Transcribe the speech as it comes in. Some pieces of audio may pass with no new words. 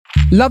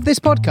Love this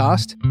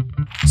podcast?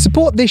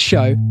 Support this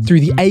show through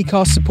the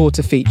Acast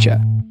supporter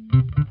feature.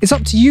 It's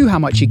up to you how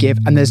much you give,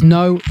 and there's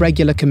no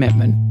regular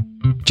commitment.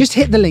 Just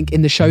hit the link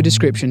in the show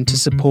description to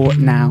support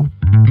now.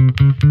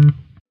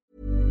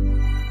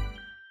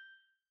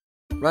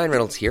 Ryan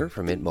Reynolds here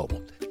from Mint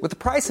Mobile. With the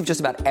price of just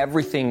about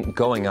everything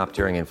going up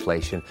during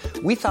inflation,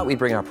 we thought we'd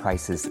bring our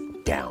prices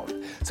down.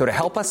 So to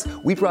help us,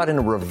 we brought in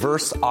a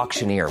reverse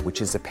auctioneer, which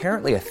is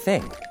apparently a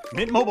thing.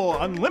 Mint Mobile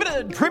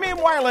Unlimited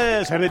Premium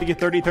Wireless. How to get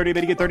 30, 30,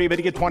 bit to get 30, bit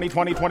to get 20,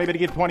 20, 20, bit to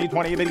get 20,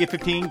 20, bit to get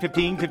 15,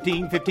 15,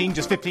 15, 15,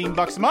 just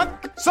 $15 a month?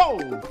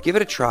 Sold! Give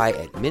it a try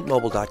at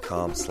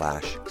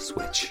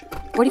mintmobile.com/switch.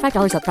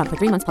 $45 up front for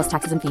 3 months plus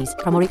taxes and fees.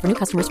 Promo rate for new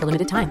customers for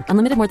limited time.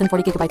 Unlimited more than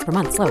 40 gigabytes per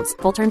month. Slows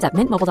full terms at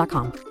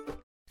mintmobile.com.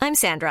 I'm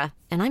Sandra,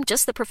 and I'm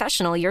just the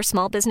professional your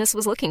small business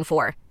was looking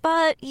for.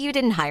 But you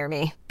didn't hire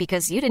me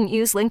because you didn't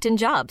use LinkedIn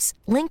Jobs.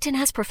 LinkedIn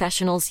has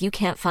professionals you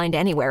can't find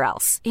anywhere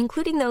else,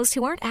 including those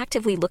who aren't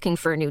actively looking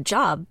for a new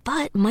job,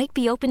 but might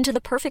be open to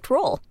the perfect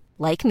role,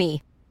 like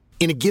me.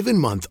 In a given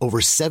month, over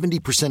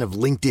 70% of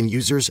LinkedIn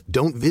users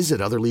don't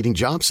visit other leading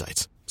job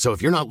sites. So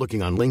if you're not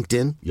looking on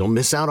LinkedIn, you'll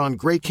miss out on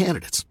great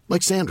candidates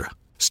like Sandra.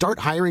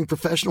 Start hiring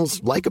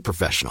professionals like a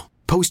professional.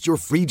 Post your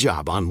free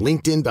job on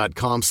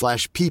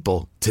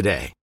linkedin.com/people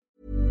today.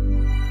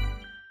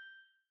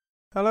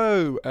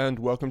 Hello, and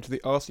welcome to the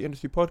RC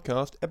Industry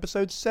Podcast,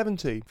 episode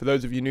 70. For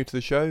those of you new to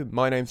the show,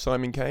 my name's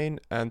Simon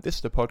Kane, and this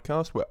is the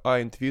podcast where I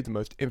interview the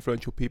most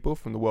influential people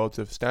from the worlds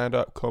of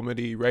stand-up,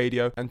 comedy,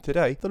 radio, and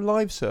today, the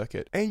live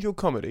circuit. Angel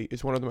Comedy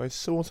is one of the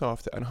most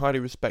sought-after and highly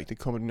respected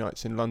comedy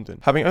nights in London.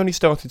 Having only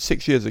started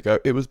 6 years ago,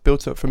 it was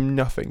built up from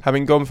nothing,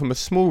 having gone from a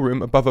small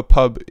room above a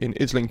pub in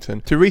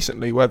Islington to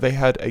recently where they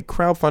had a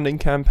crowdfunding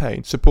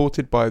campaign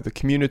supported by the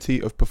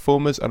community of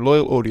performers and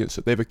loyal audience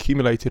that they've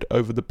accumulated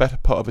over the better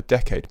part of a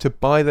decade to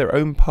buy their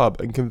own pub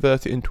and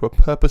convert it into a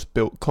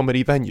purpose-built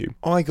comedy venue.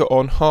 I got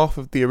on half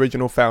of the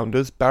original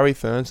founders, Barry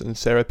Ferns and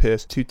Sarah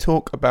Pearce, to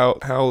talk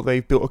about how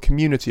they've built a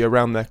community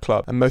around their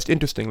club, and most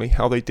interestingly,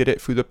 how they did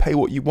it through the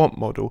pay-what-you-want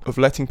model of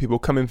letting people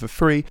come in for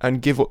free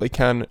and give what they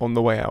can on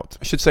the way out.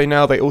 I should say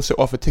now they also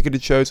offer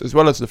ticketed shows as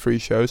well as the free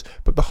shows,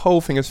 but the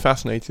whole thing has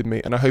fascinated me,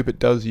 and I hope it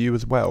does you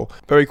as well.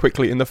 Very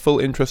quickly, in the full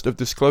interest of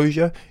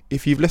disclosure,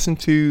 if you've listened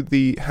to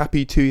the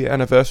happy 2-year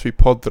anniversary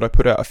pod that I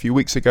put out a few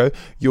weeks ago,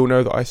 you'll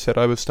know that I said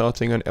I was starting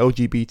an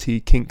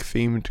LGBT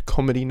kink-themed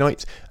comedy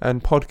night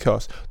and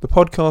podcast. The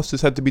podcast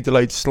has had to be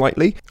delayed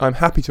slightly. I'm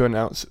happy to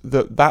announce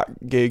that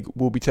that gig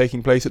will be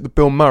taking place at the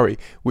Bill Murray,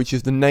 which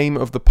is the name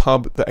of the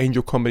pub that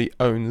Angel Comedy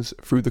owns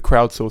through the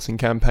crowdsourcing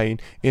campaign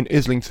in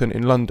Islington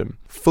in London.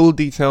 Full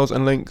details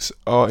and links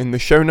are in the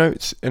show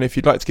notes, and if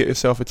you'd like to get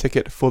yourself a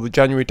ticket for the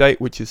January date,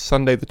 which is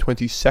Sunday the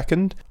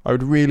 22nd, I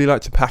would really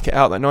like to pack it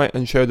out that night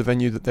and show the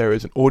venue that there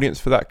is an audience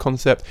for that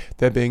concept.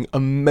 They're being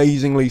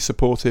amazingly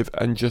supportive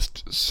and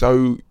just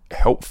so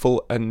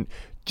helpful and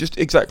just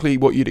exactly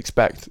what you'd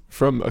expect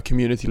from a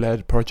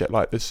community-led project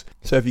like this.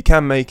 So if you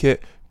can make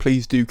it,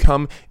 please do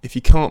come. If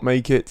you can't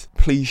make it,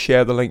 please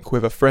share the link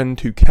with a friend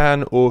who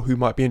can or who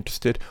might be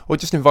interested, or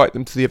just invite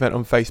them to the event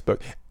on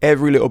Facebook.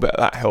 Every little bit of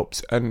that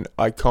helps, and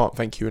I can't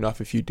thank you enough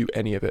if you do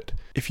any of it.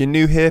 If you're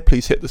new here,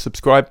 please hit the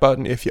subscribe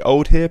button. If you're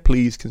old here,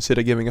 please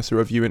consider giving us a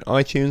review in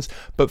iTunes.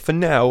 But for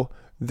now,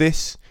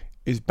 this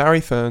is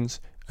Barry Ferns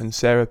and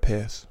Sarah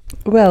Pearce.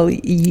 Well,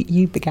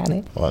 you began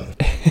it. One.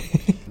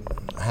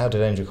 How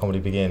did Angel Comedy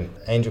begin?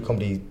 Angel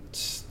Comedy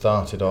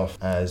started off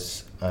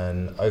as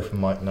an open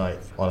mic night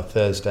on a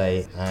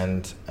Thursday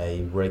and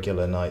a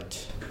regular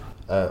night,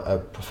 a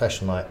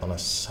professional night on a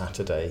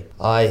Saturday.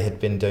 I had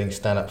been doing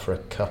stand-up for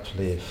not a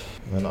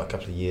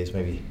couple of years,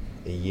 maybe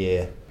a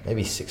year,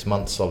 maybe 6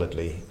 months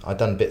solidly. I'd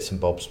done bits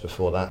and bobs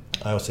before that.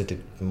 I also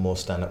did more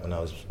stand-up when I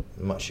was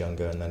much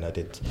younger, and then I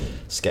did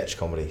sketch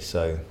comedy.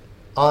 So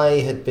I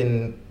had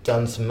done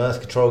some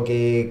Mirth Control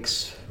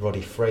gigs.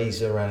 Roddy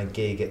Fraser ran a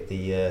gig at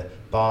the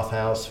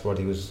Bathhouse.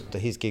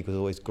 His gig was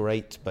always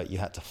great, but you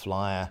had to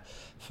fly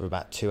for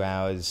about 2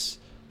 hours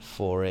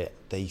for it.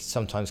 They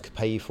sometimes could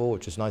pay you for,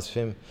 which was nice of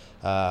him.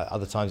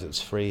 Other times it was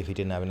free if he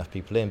didn't have enough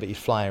people in, but you'd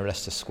fly in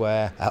Leicester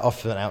Square,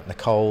 often out in the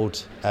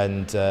cold,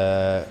 and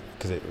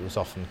because it was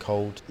often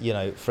cold,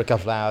 for a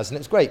couple of hours, and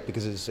it was great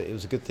because it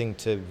was a good thing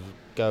to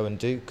go and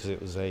do,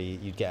 because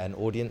you'd get an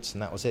audience,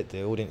 and that was it.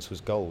 The audience was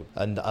gold.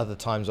 And other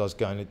times I was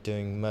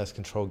doing Mirth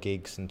Control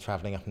gigs and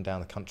travelling up and down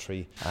the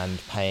country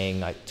and paying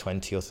like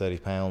 £20 or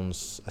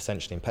 £30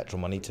 essentially in petrol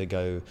money to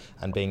go,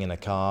 and being in a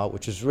car,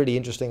 which was really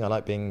interesting. I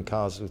like being in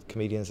cars with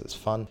comedians, it's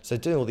fun. So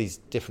doing all these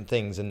different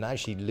things and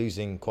actually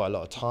losing quite a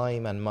lot of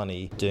time and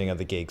money doing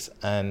other gigs.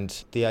 And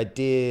the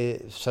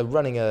idea, so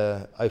running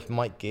a open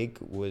mic gig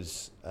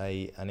was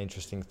an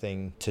interesting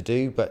thing to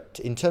do, but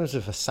in terms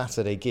of a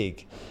Saturday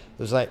gig,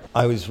 it was like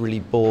I was really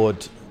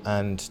bored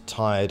and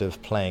tired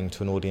of playing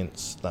to an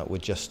audience that were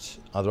just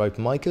other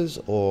open micers,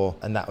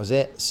 and that was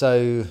it.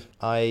 So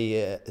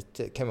I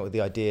came up with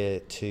the idea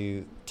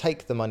to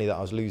take the money that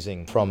I was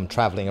losing from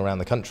travelling around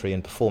the country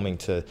and performing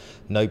to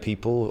no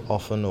people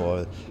often,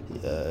 or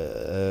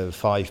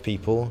 5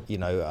 people, you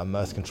know, a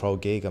Mirth Control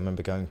gig. I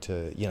remember going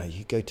to, you know,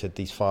 you go to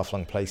these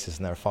far-flung places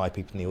and there are 5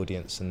 people in the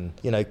audience, and,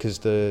 you know, because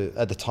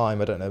at the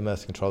time, I don't know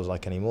Mirth Control's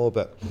like anymore,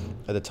 but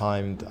at the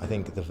time, I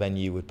think the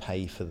venue would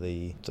pay for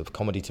the sort of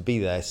comedy to be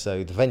there,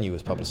 so the venue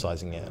was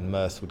publicising it, and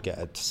Mirth would get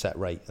a set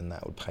rate, and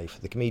that would pay for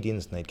the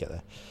comedians, and they'd get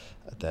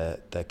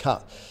their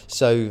cut.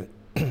 So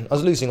I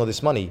was losing all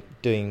this money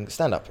doing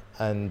stand-up,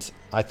 and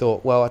I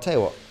thought, well, I'll tell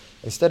you what,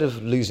 instead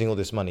of losing all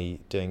this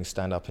money doing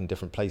stand-up in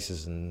different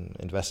places and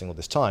investing all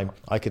this time,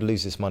 I could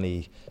lose this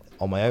money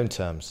on my own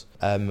terms.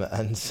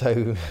 And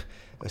so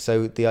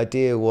the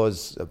idea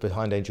was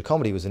behind Angel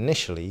Comedy was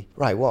initially,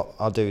 right, what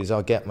I'll do is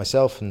I'll get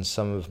myself and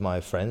some of my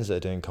friends that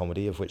are doing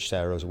comedy, of which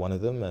Sarah was one of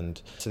them. And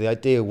so the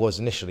idea was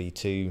initially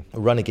to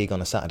run a gig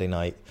on a Saturday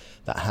night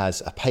that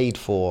has a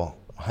paid-for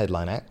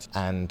headline act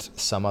and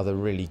some other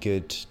really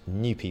good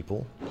new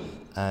people,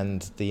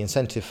 and the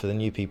incentive for the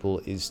new people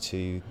is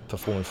to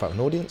perform in front of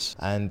an audience,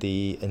 and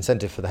the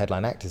incentive for the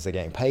headline act is they're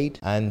getting paid,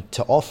 and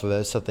to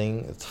offer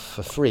something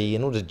for free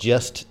in order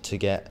just to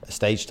get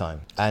stage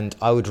time. And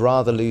I would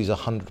rather lose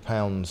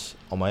 £100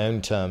 on my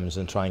own terms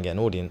and try and get an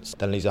audience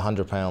than lose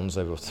 £100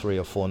 over 3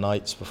 or 4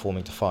 nights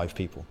performing to 5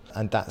 people.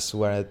 And that's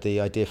where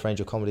the idea for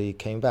Angel Comedy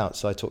came about.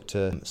 So I talked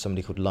to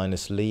somebody called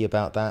Linus Lee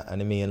about that,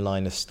 and me and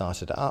Linus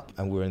started it up,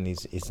 and we were in the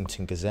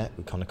Islington Gazette.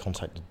 We kind of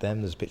contacted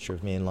them. There's a picture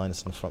of me and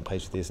Linus on the front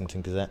page of the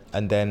Islington Gazette.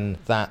 And then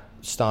that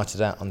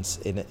started out on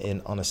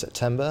a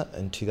September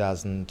in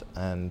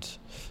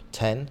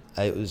 2010.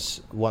 It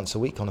was once a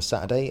week on a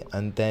Saturday,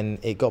 and then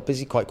it got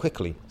busy quite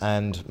quickly.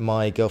 And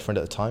my girlfriend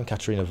at the time,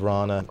 Katerina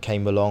Vrana,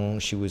 came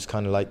along. She was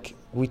kind of like,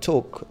 we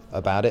talk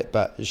about it,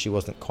 but she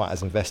wasn't quite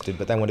as invested.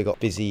 But then when it got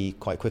busy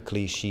quite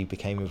quickly, she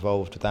became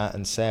involved with that.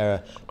 And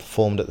Sarah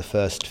performed at the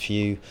first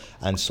few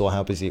and saw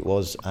how busy it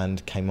was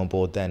and came on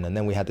board then. And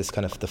then we had this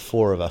kind of the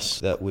 4 of us,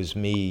 that was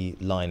me,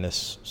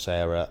 Linus,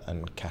 Sarah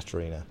and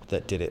Katerina,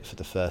 that did it for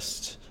the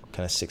first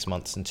kind of 6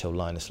 months until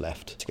Linus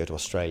left to go to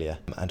Australia.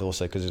 And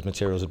also because his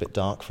material was a bit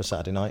dark for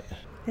Saturday night.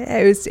 Yeah,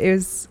 it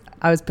was.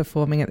 I was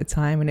performing at the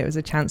time, and it was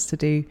a chance to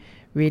do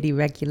really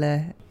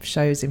regular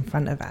shows in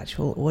front of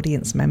actual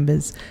audience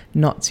members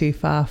not too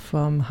far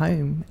from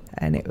home,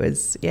 and it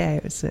was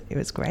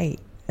great,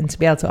 and to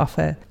be able to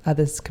offer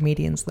other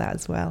comedians that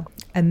as well.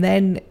 And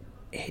then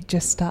it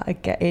just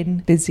started getting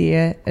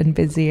busier and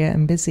busier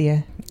and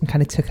busier, and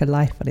kind of took a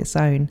life on its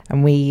own.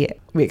 And we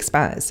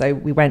expanded, so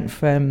we went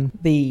from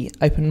the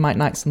open mic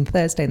nights on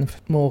Thursday and the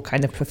more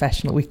kind of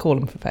professional, we call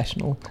them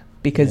professional,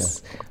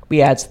 because we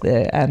had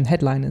the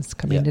headliners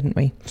come in, didn't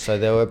we? So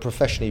they were a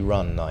professionally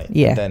run night.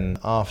 Yeah. And then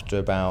after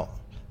about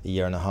a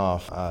year and a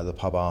half, the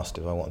pub asked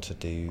if I wanted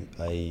to do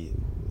a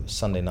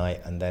Sunday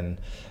night, and then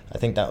I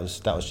think that was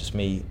just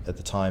me at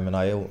the time, and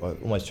I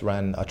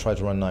tried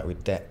to run a night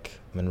with Dec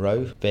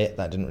Monroe, that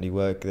didn't really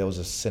work. There was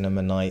a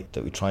cinema night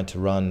that we tried to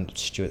run,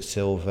 Stuart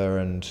Silver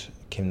and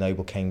Kim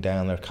Noble came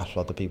down, there were a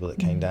couple of other people that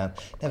came down.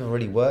 Never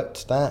really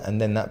worked, that,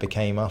 and then that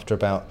became, after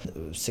about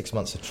 6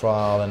 months of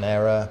trial and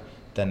error,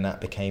 then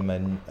that became a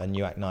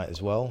new act night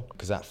as well,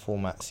 because that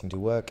format seemed to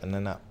work, and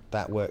then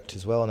that worked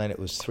as well, and then it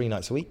was 3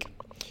 nights a week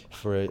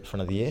for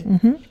another year.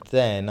 Mm-hmm.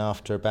 Then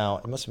after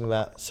about, it must have been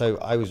about, so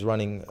I was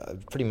running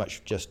pretty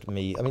much just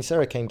me. I mean,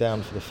 Sarah came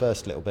down for the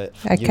first little bit.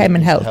 I came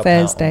and helped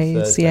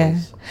Thursdays, yeah.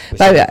 With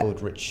someone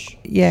called Rich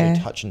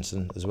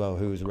Hutchinson as well,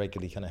 who was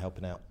regularly kind of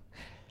helping out.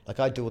 Like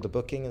I'd do all the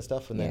booking and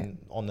stuff, and then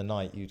on the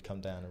night you'd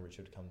come down and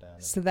Richard would come down.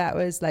 So that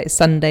was like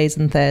Sundays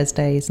and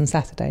Thursdays and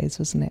Saturdays,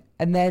 wasn't it?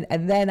 And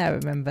then I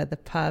remember the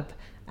pub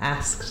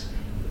asked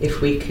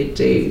if we could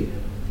do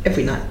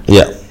every night.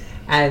 Yeah.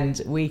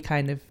 And we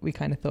kind of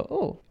thought,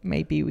 oh,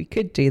 maybe we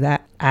could do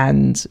that,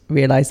 and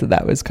realised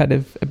that was kind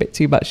of a bit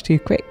too much too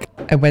quick,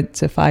 and went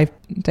to 5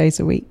 days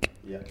a week.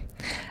 Yeah.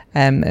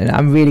 And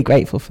I'm really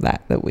grateful for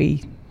that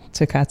we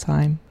took our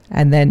time.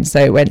 And then, so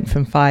it went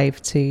from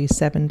 5 to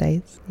 7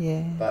 days.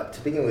 Yeah. But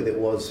to begin with, it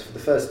was, for the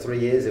first 3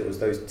 years, it was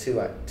those two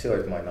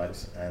open mic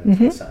nights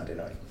and a Saturday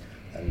night.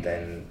 And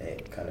then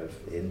it kind of,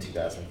 in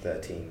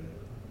 2013,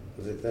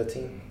 was it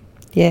 13?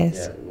 Yes.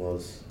 Yeah, it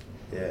was,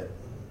 yeah.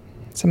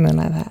 Something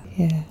like that,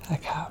 yeah. I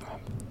can't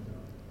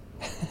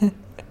remember.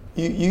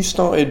 You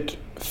started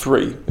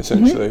free,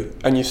 essentially,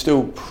 and you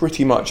still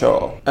pretty much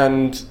are.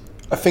 And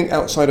I think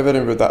outside of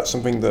Edinburgh, that's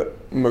something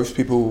that most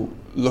people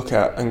look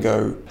at and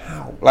go,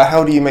 how? Like,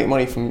 how do you make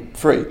money from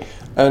free?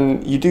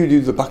 And you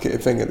do the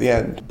bucket thing at the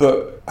end,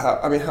 but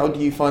how do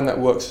you find that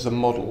works as a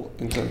model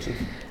in terms of?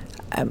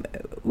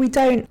 We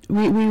don't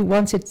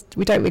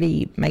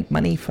really make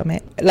money from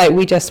it. Like,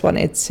 we just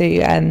wanted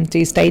to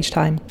do stage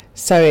time.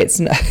 So it's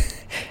not,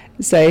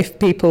 so if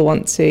people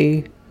want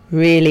to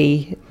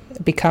really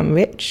become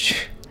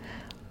rich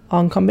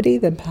on comedy,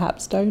 then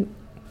perhaps don't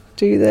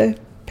do the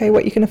pay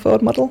what you can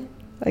afford model,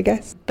 I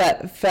guess.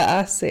 But for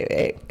us,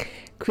 it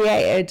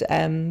created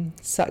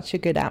such a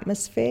good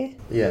atmosphere.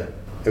 Yeah,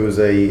 it was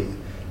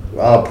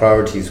our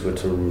priorities were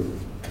to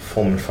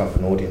perform in front of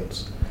an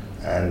audience,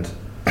 and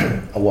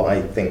what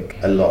I think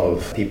a lot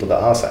of people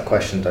that ask that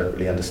question don't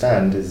really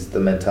understand is the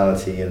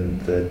mentality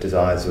and the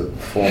desires of a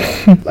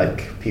performer.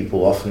 Like,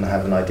 people often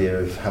have an idea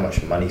of how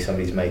much money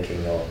somebody's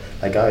making, or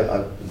like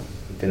I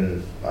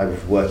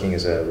was working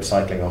as a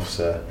recycling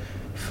officer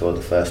for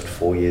the first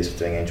 4 years of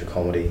doing Angel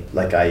Comedy.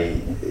 Like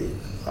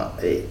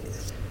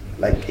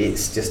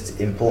it's just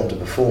important to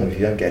perform. If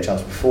you don't get a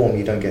chance to perform,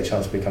 you don't get a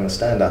chance to become a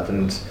stand-up,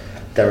 and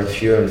there are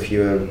fewer and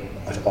fewer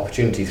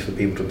opportunities for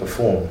people to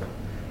perform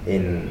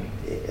in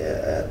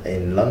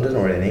London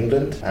or in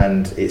England,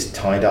 and it's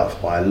tied up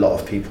by a lot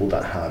of people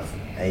that have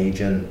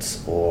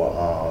agents or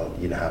are,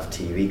 have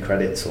TV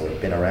credits or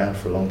have been around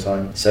for a long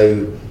time.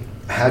 So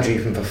how do you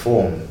even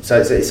perform? So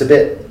it's a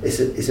bit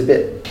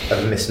of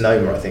a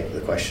misnomer, I think,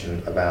 the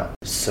question about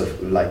sort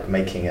of like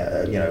making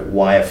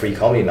why a free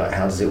comedy night?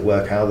 How does it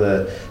work? How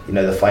the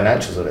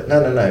financials of it?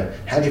 No.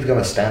 How do you become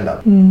a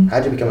stand-up? How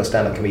do you become a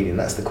stand-up comedian?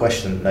 That's the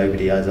question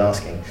nobody is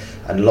asking.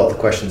 And a lot of the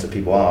questions that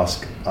people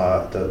ask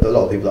a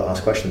lot of people that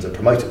ask questions are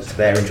promoters.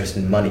 They're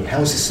interested in money. How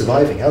is this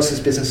surviving? How is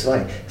this business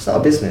surviving? It's not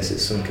a business.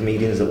 It's some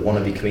comedians that want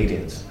to be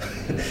comedians.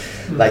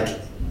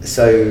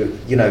 So,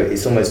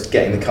 it's almost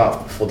getting the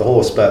cart before the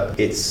horse, but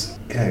it's,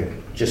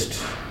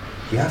 just,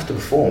 you have to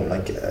perform. I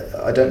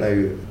don't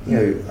know,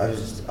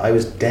 I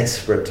was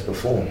desperate to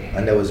perform,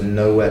 and there was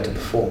nowhere to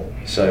perform.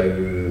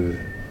 So,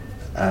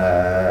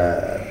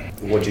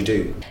 what'd you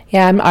do?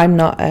 Yeah, I'm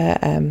not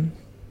a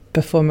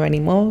performer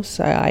anymore,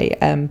 so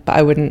but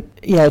I wouldn't,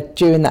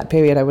 during that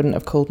period, I wouldn't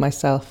have called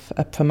myself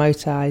a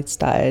promoter. I'd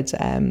started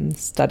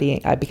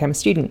studying, I became a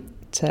student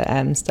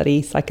to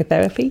study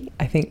psychotherapy,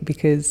 I think,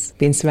 because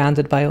being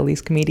surrounded by all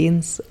these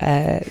comedians,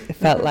 it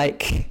felt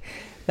like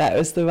that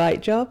was the right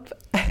job.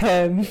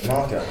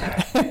 Market.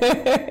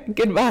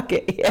 Good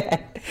market,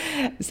 yeah.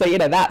 So,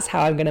 that's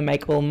how I'm going to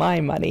make all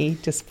my money,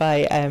 just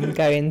by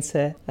going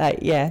to,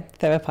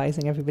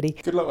 therapizing everybody.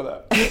 Good luck with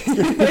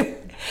that.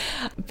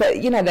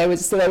 But,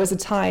 there was a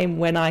time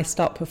when I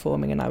stopped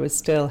performing and I was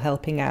still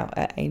helping out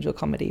at Angel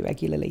Comedy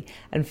regularly.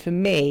 And for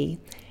me,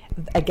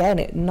 again,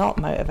 it's not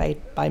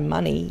motivated by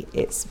money,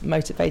 it's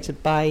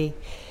motivated by,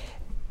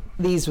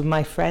 these were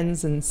my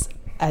friends, and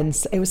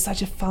it was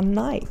such a fun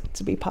night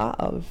to be part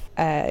of,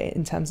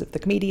 in terms of the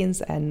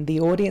comedians and the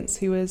audience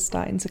who was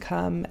starting to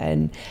come,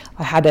 and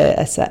I had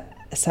a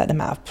certain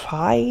amount of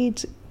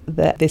pride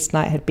that this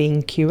night had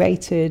been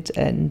curated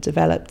and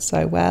developed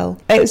so well.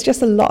 It was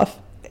just a lot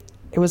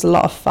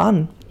of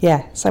fun.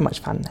 Yeah, so much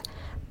fun.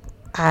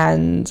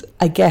 And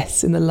I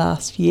guess in the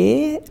last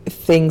year,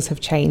 things have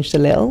changed a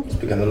little. It's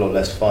become a lot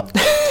less fun.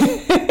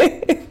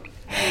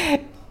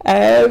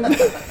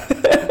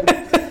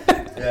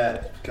 Yeah,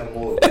 it's become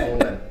more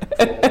torment.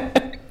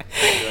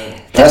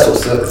 That's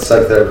what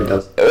psychotherapy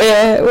does.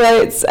 Yeah,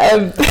 well, it's...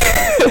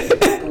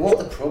 But what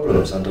are the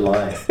problems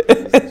underlying?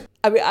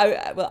 I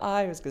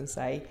was going to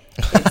say,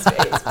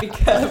 it's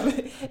become...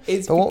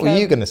 But what were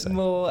you going to say?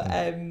 More,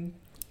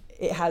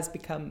 it has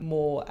become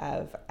more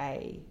of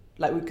a...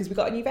 because we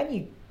got a new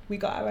venue, we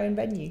got our own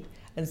venue,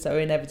 and so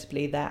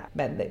inevitably that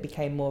meant that it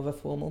became more of a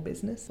formal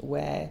business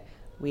where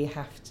we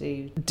have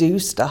to do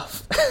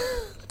stuff,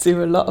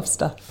 do a lot of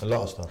stuff.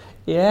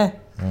 Yeah.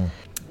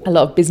 A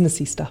lot of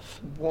businessy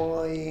stuff.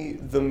 Why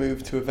the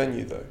move to a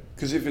venue though?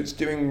 Because if it's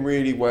doing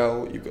really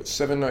well, you've got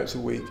 7 nights a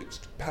week,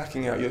 it's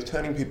packing out, you're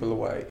turning people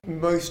away.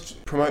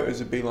 Most promoters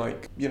would be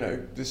like,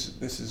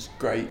 this is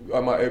great. I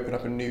might open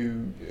up a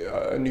new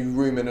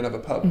room in another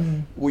pub. Mm-hmm.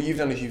 What you've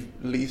done is you've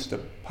leased a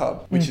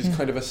pub, which is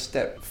kind of a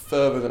step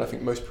further than I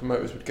think most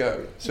promoters would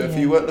go. So if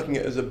you weren't looking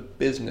at it as a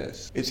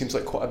business, it seems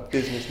like quite a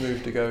business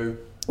move to go.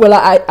 Well,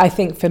 I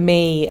think for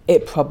me,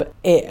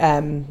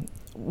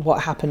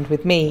 what happened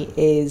with me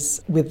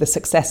is, with the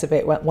success of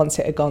it, once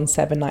it had gone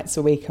 7 nights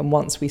a week, and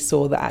once we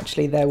saw that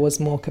actually there was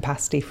more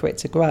capacity for it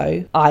to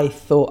grow, I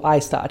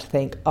started to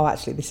think,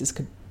 actually this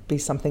could be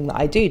something that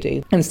I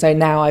do. And so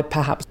now I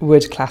perhaps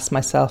would class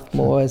myself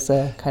more as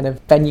a kind of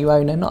venue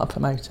owner, not a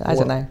promoter. I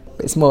don't know.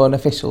 It's more an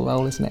official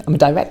role, isn't it? I'm a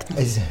director.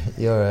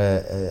 You're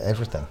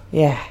everything.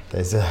 Yeah.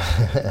 There's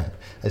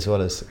as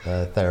well as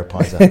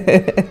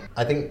therapizer.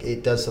 I think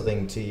it does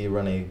something to you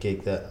running a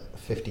gig that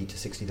 50 to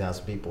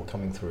 60,000 people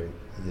coming through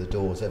the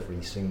doors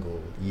every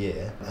single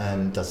year,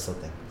 and does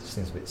something. It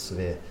seems a bit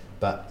severe.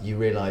 But you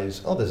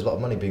realise, there's a lot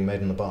of money being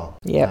made on the bar.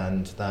 Yeah.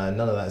 And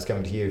none of that is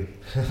going to you.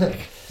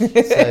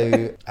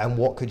 So, and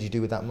what could you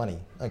do with that money?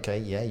 Okay,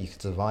 yeah, you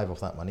could survive off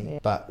that money. Yeah.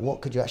 But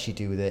what could you actually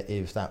do with it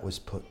if that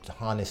was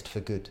harnessed for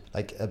good?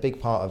 Like, a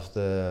big part of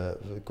the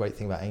great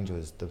thing about Angel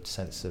is the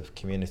sense of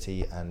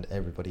community and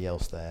everybody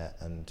else there.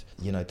 And,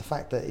 the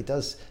fact that it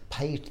does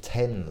paid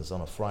 10s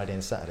on a Friday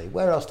and Saturday.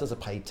 Where else does a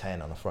paid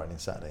 10 on a Friday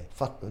and Saturday?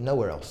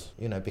 Nowhere else,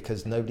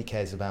 because nobody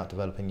cares about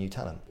developing new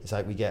talent. It's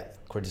like we get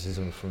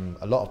criticism from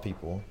a lot of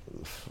people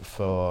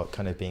for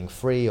kind of being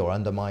free or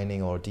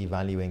undermining or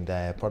devaluing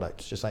their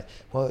product. It's just like,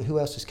 well, who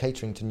else is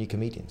catering to new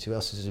comedians? Who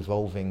else is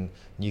evolving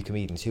new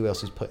comedians? Who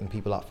else is putting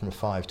people up from a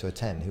 5 to a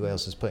 10? Who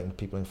else is putting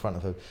people in front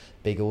of a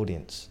big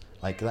audience?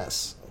 Like,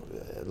 that's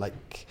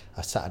like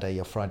a Saturday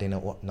or Friday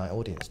night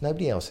audience.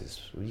 Nobody else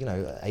is. You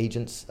know,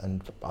 agents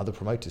and other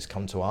promoters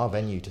come to our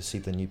venue to see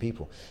the new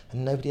people,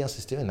 and nobody else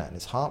is doing that, and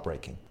it's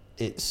heartbreaking.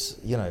 It's,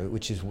 you know,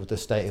 which is the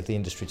state of the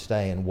industry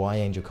today and why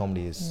Angel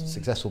Comedy is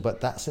successful. But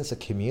that sense of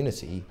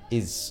community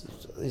is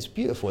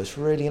beautiful. It's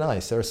really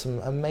nice. There are some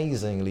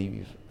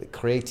amazingly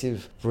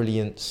creative,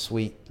 brilliant,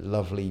 sweet,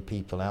 lovely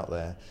people out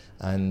there,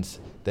 and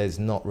there's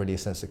not really a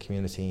sense of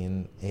community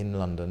in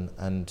London.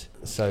 And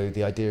so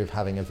the idea of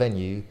having a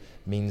venue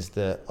means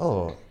that,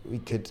 we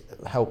could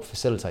help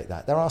facilitate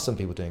that. There are some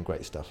people doing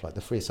great stuff, like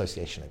the Free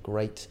Association are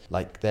great.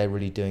 Like, they're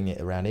really doing it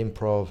around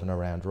improv and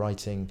around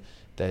writing.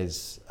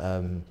 There's,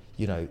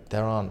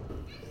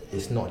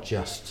 it's not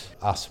just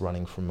us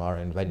running from our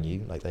own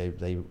venue, like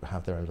they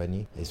have their own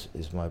venue,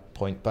 is my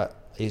point. But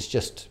it's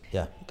just,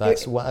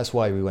 that's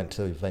why we went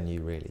to a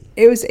venue, really.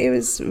 It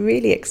was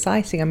really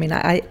exciting. I mean,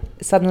 I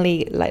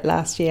suddenly, like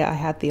last year, I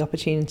had the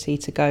opportunity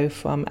to go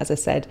from, as I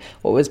said,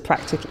 what was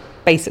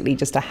basically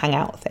just a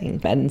hangout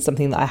thing, and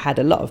something that I had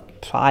a lot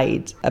of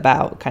pride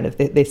about, kind of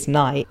this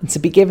night, and to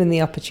be given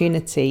the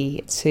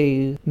opportunity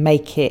to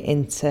make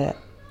it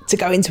to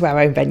go into our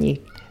own venue,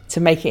 to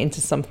make it into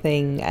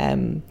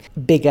something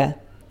bigger,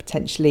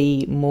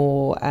 potentially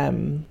more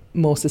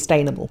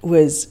sustainable,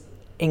 was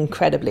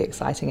incredibly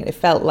exciting. And it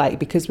felt like,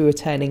 because we were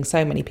turning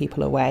so many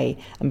people away,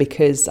 and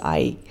because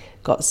I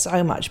got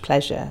so much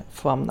pleasure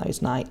from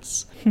those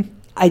nights,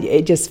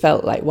 it just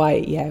felt like,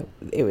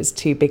 it was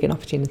too big an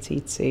opportunity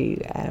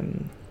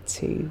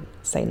to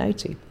say no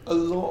to. A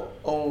lot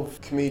of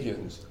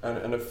comedians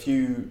and a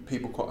few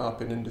people caught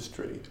up in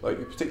industry, like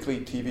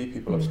particularly TV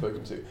people I've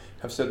spoken to,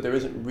 have said there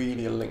isn't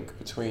really a link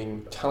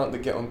between talent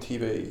that get on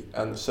TV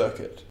and the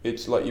circuit.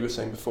 It's like you were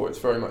saying before, it's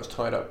very much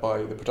tied up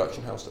by the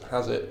production house that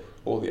has it,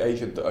 or the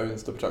agent that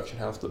owns the production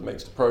house that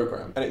makes the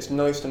programme. And it's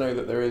nice to know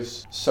that there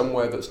is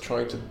somewhere that's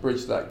trying to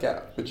bridge that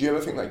gap. But do you ever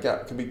think that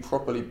gap can be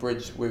properly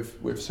bridged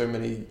with so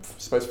many, I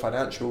suppose,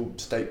 financial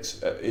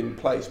stakes in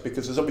place?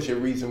 Because there's obviously a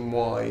reason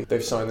why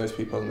they've signed those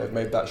people and they've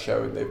made that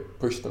show and they've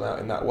pushed them out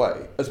in that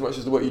way. As much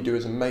as the work you do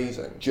is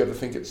amazing, do you ever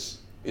think it's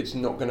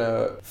not going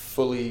to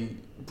fully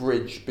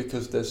bridge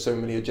because there's so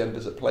many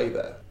agendas at play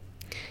there?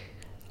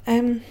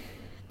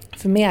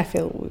 For me, I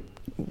feel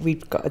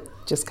we've got to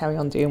just carry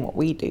on doing what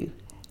we do.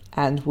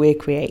 And we're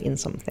creating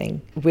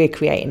something. We're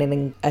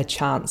creating a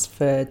chance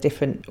for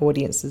different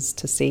audiences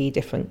to see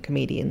different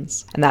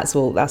comedians. And that's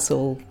what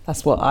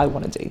I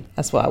want to do.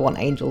 That's what I want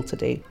Angel to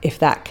do. If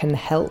that can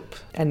help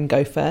and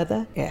go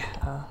further,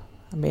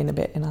 I'm being a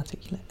bit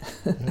inarticulate.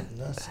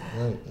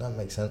 That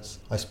makes sense.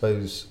 I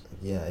suppose,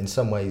 in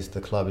some ways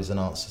the club is an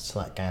answer to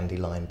that Gandhi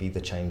line, be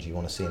the change you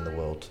want to see in the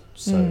world.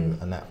 So,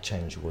 and that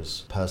change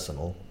was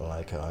personal.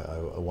 Like, I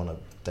want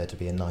there to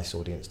be a nice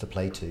audience to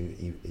play to,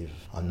 if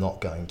I'm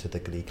not going to the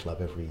Glee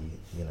Club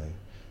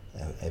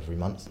every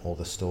month, or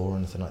the store or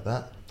anything like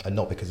that. And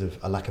not because of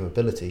a lack of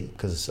ability,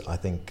 because I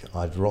think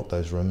I've rocked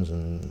those rooms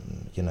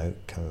and,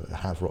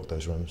 have rocked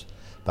those rooms,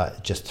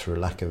 but just through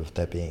a lack of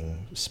there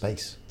being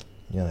space.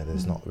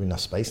 There's not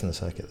enough space in the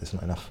circuit. There's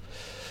not enough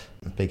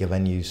bigger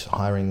venues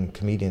hiring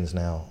comedians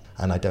now.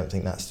 And I don't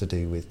think that's to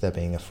do with there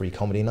being a free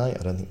comedy night.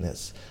 I think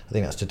that's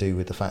to do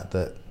with the fact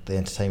that the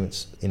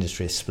entertainment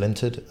industry is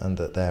splintered, and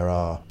that there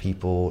are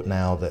people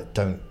now that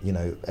don't,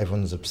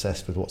 everyone's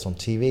obsessed with what's on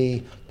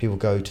TV. People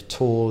go to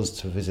tours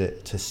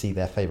to see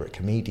their favourite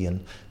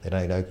comedian. They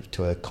don't go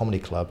to a comedy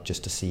club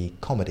just to see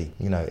comedy.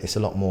 It's a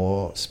lot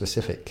more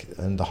specific,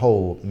 and the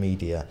whole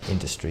media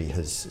industry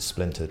has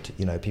splintered.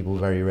 People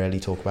very rarely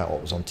talk about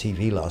what was on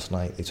TV last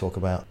night. They talk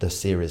about the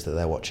series that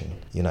they're watching,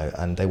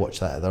 and they watch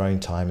that at their own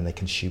time and they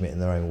consume it in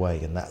their own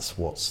way, and that's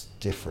what's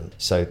different.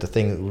 So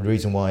the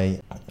reason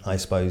why I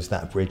suppose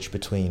that bridge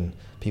between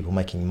people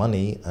making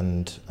money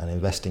and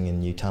investing in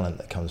new talent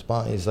that comes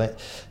by is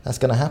that's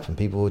going to happen.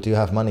 People do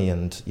have money,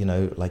 and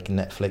like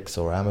Netflix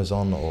or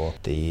Amazon or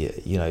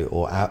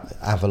or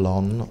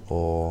Avalon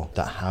or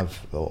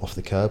Off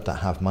the Curb that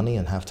have money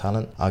and have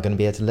talent are going to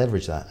be able to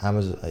leverage that.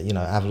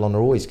 Avalon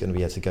are always going to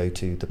be able to go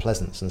to the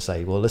Pleasance and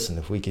say, well, listen,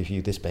 if we give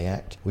you this big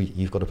act,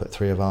 you've got to put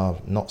 3 of our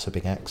not so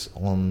big acts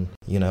on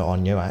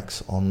new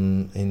acts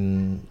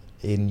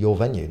in your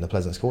venue, in the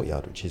Pleasance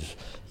Courtyard, which is,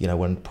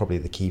 one probably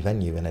the key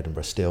venue in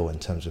Edinburgh still in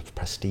terms of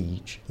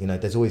prestige.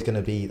 There's always going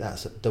to be,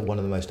 that's one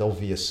of the most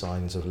obvious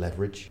signs of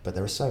leverage, but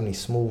there are so many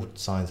small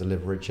signs of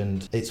leverage,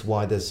 and it's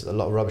why there's a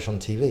lot of rubbish on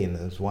TV, and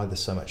it's why there's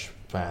so much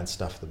bad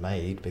stuff that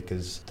made,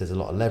 because there's a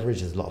lot of leverage,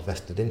 there's a lot of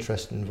vested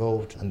interest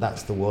involved, and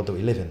that's the world that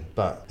we live in.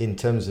 But in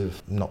terms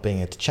of not being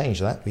able to change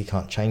that, we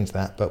can't change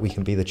that, but we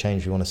can be the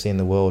change we want to see in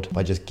the world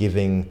by just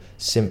giving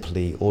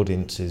simply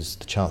audiences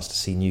the chance to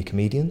see new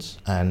comedians,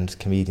 and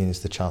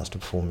comedians the chance to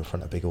perform in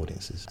front of big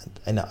audiences.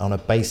 And on a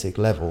basic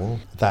level,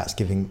 that's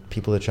giving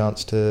people the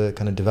chance to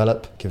kind of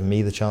develop, giving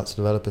me the chance to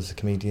develop as a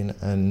comedian,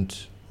 and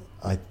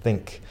I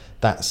think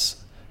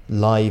that's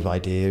live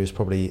idea is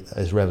probably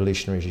as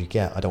revolutionary as you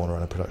get. I don't want to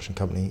run a production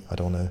company. I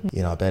don't want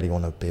to, I barely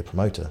want to be a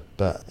promoter.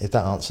 But if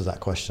that answers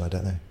that question, I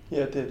don't know.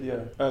 Yeah, it did.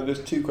 Yeah.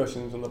 There's two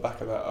questions on the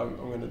back of that.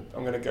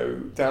 I'm gonna go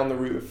down the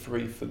route of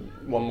three for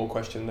one more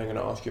question. Then I'm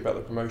going to ask you about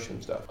the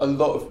promotion stuff. A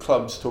lot of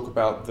clubs talk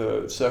about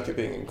the circuit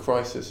being in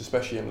crisis,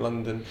 especially in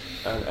London,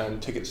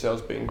 and ticket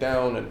sales being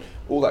down and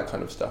all that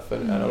kind of stuff.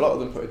 And a lot of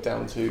them put it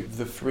down to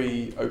the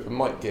free open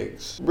mic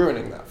gigs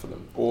ruining that for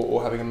them,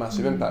 or having a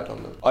massive impact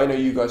on them. I know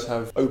you guys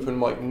have open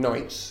mic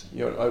nights.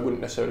 I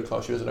wouldn't necessarily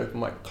class you as an open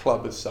mic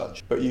club as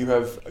such, but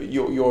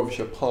you're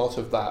obviously a part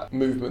of that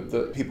movement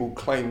that people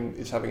claim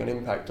is having an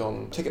impact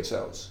on ticket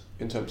sales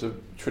in terms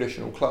of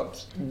traditional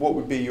clubs. What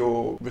would be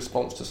your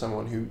response to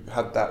someone who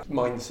had that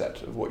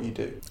mindset of what you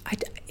do?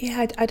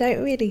 I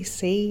don't really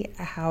see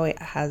how it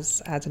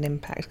has had an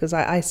impact, because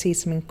I see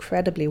some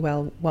incredibly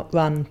well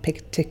run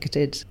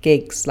ticketed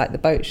gigs like the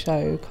Boat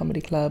Show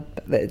Comedy Club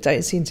that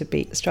don't seem to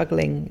be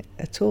struggling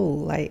at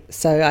all.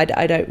 So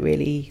I don't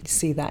really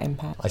see that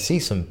impact. I see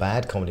some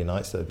bad comedy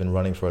nights that have been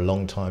running for a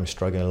long time,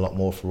 struggling a lot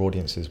more for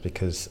audiences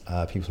because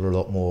people are a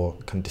lot more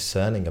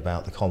discerning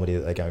about the comedy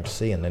that they're going to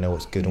see, and they know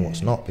what's good and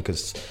what's not, because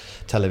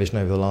television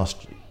over the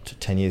last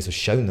 10 years has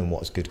shown them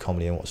what's good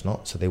comedy and what's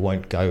not, so they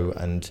won't go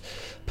and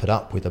put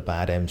up with a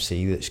bad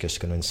MC that's just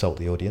going to insult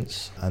the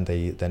audience, and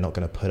they're not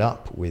going to put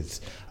up with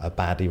a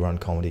badly run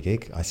comedy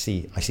gig. I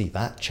see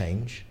that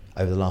change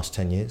over the last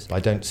 10 years.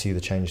 I don't see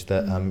the change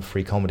that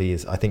free comedy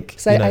is. I think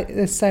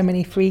there's so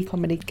many free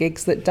comedy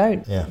gigs that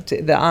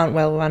that aren't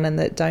well run and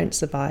that don't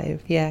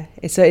survive. Yeah,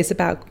 it's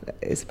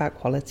about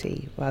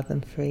quality rather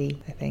than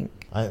free, I think.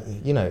 I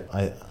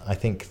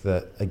think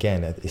that,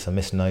 again, it's a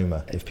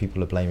misnomer. If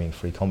people are blaming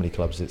free comedy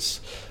clubs,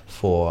 it's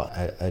for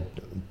a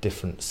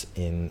difference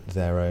in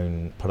their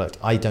own product.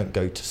 I don't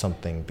go to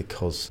something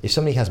because if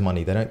somebody has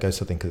money, they don't go to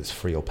something because it's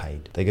free or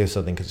paid. They go to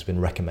something because it's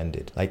been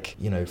recommended. £5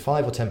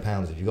 or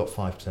 £10, if you've got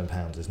 £5 to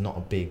 £10, is not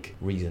a big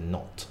reason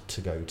not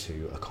to go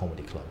to a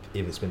comedy club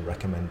if it's been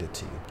recommended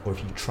to you, or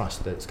if you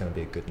trust that it's going to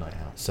be a good night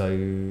out. So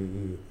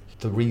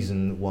the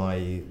reason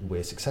why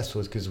we're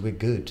successful is because we're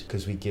good,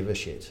 because we give a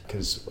shit,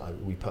 because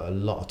we put a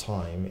lot of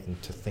time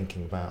into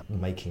thinking about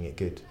making it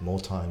good, more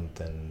time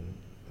than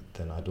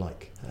I'd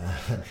like.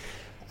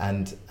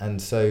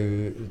 And so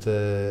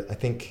the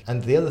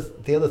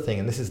other thing,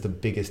 and this is the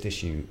biggest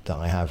issue that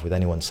I have with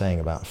anyone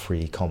saying about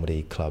free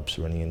comedy clubs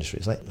running the industry,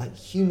 is like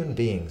human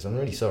beings, I'm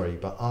really sorry,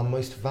 but our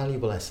most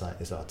valuable asset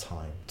is our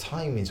time.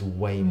 Time is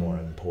way more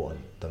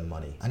important than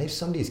money. And if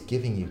somebody is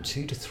giving you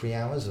 2 to 3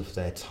 hours of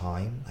their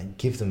time,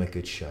 give them a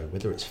good show,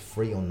 whether it's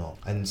free or not.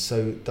 And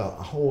so the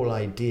whole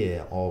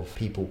idea of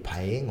people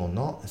paying or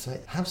not, it's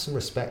like, have some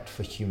respect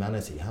for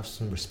humanity, have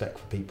some respect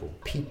for people.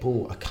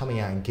 People are coming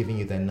out and giving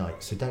you their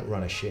night, so don't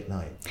run a shit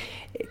night.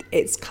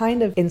 It's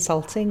kind of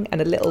insulting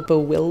and a little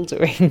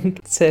bewildering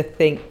to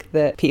think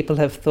that people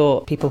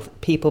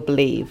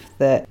believe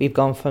that we've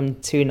gone from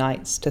 2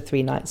 nights to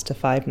 3 nights to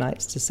 5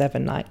 nights to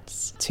 7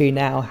 nights to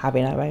now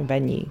having our own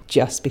venue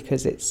just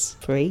because it's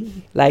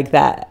free.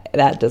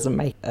 That doesn't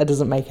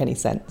make any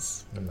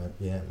sense.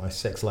 My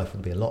sex life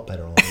would be a lot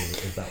better on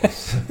if that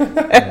was.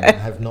 I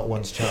have not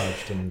once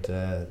charged, and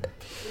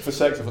for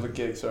sex or for the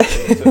gig. Sorry,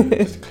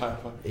 just to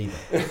clarify.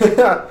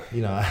 Either.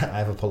 I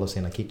have a policy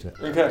and I keep to it.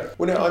 Okay.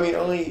 Well, no, I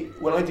mean,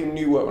 when I do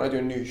new work, when I do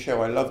a new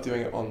show, I love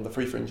doing it on the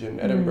Free Fringe in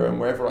Edinburgh and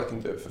wherever I can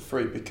do it for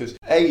free, because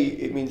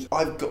it means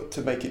I've got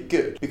to make it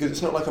good, because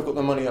it's not like I've got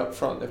the money up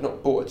front. They've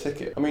not bought a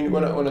ticket. I mean,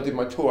 when I did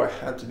my tour,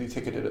 I had to do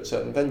ticketed at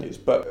certain venues,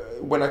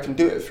 but when I can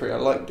do it free, I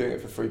like doing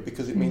it for free,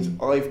 because it means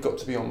I've got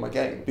to be on my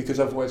game, because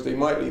otherwise they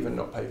might even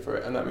not pay for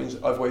it, and that means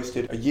I've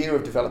wasted a year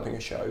of developing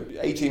a show,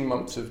 18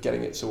 months of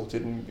getting it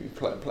sorted and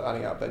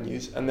planning out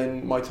venues, and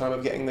then my time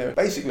of getting there.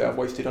 Basically, I've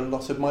wasted a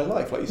lot of my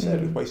life, like you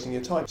said, with wasting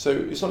your time. So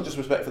it's not just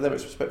respect for them,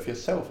 it's respect for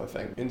yourself, I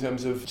think, in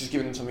terms of just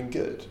giving them something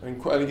good. I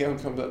mean, and again,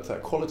 comes back to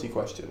that quality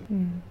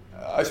question.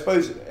 I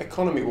suppose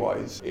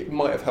economy-wise, it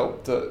might have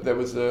helped that there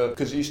was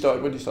because you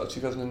started, when did you start,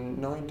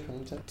 2009,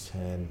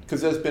 2010?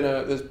 Because there's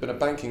been a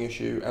banking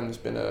issue and there's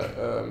been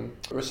a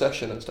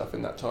recession and stuff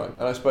in that time.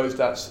 And I suppose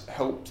that's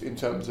helped in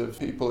terms of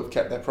people have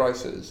kept their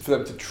prices for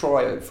them to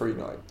try a free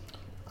night.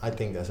 I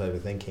think that's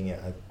overthinking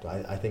it.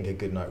 I think a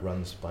good night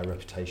runs by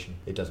reputation.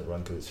 It doesn't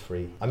run because it's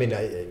free. I mean,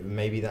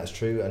 maybe that's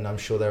true, and I'm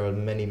sure there are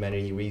many,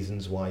 many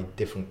reasons why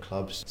different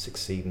clubs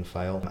succeed and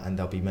fail, and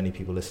there'll be many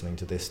people listening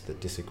to this that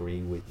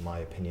disagree with my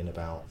opinion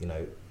about,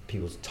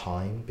 people's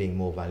time being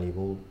more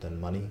valuable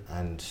than money,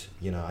 and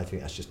I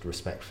think that's just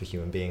respect for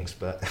human beings,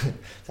 but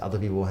other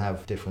people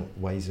have different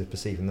ways of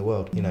perceiving the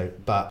world,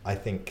 but I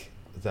think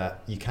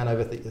that you can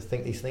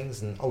overthink these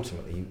things, and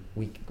ultimately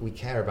we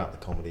care about the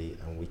comedy,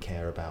 and we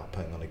care about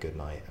putting on a good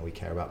night, and we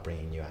care about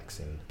bringing new acts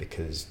in,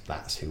 because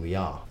that's who we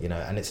are,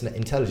 and it's an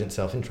intelligent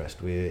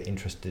self-interest. We're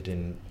interested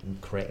in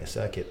creating a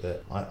circuit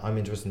that I'm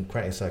interested in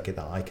creating a circuit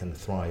that I can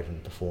thrive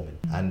and perform in,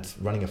 and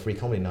running a free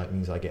comedy night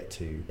means I get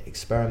to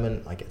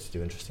experiment, I get to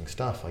do interesting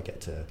stuff, I get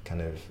to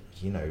kind of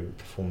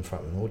perform in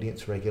front of an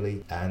audience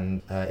regularly,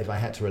 and if I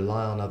had to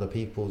rely on other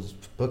people's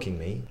booking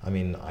me, I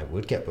mean, I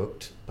would get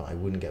booked, but I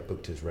wouldn't get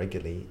booked as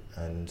regularly,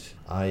 and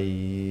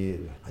I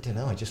don't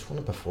know, I just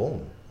want to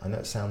perform. I know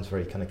it sounds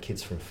very kind of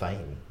Kids from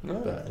Fame,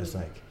 but it's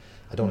like,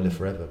 I don't want to live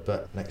forever,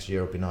 but next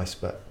year will be nice.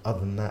 But other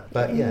than that,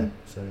 but yeah.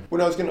 So.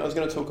 Well, I was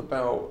going to talk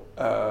about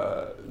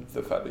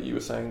the fact that you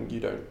were saying you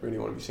don't really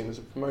want to be seen as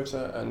a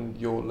promoter, and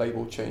your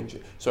label change.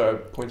 So I'm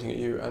pointing at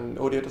you, and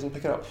audio doesn't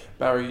pick it up.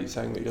 Barry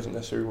saying that he doesn't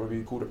necessarily want to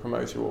be called a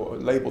promoter or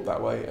labelled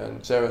that way,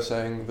 and Sarah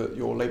saying that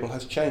your label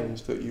has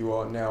changed, that you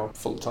are now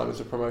full time as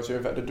a promoter,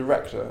 in fact a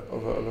director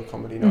of a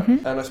comedy night.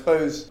 And I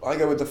suppose I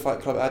go with the Fight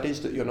Club adage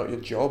that you're not your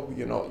job,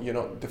 you're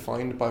not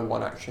defined by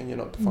one action, you're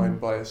not defined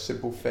by a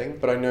simple thing.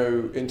 But I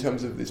know in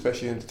terms of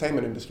especially the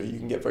entertainment industry, you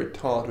can get very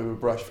tarred with a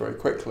brush very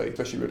quickly,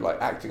 especially with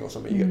like acting or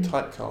something. You get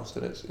typecast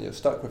and you're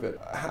stuck with it.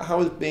 How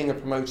has being a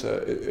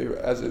promoter,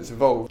 as it's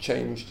evolved,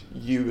 changed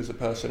you as a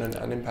person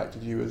and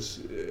impacted you as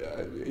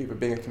either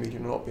being a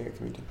comedian or not being a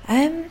comedian?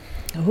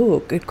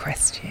 Good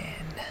question.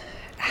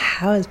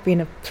 How has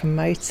being a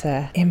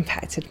promoter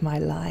impacted my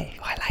life?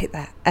 I like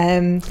that.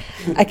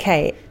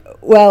 Okay.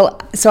 Well,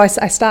 so I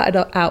started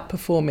out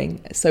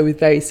performing, so with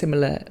very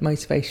similar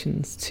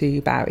motivations to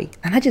Barry.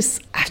 And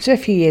after a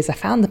few years, I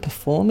found the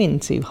performing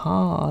too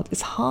hard.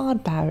 It's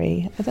hard,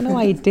 Barry. I don't know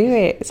why you do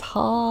it. It's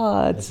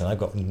hard. Listen, I've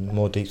got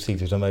more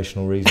deep-seated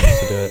emotional reasons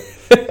to do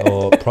it.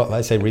 Or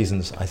I say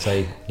reasons, I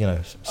say,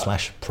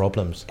 /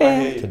 problems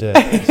to do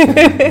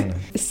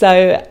it.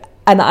 So...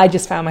 And I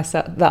just found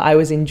myself that I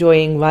was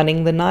enjoying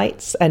running the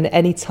nights, and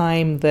any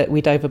time that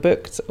we'd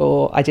overbooked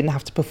or I didn't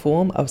have to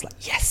perform, I was like,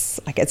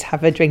 yes, I get to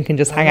have a drink and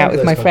just hang out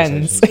with my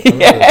friends. I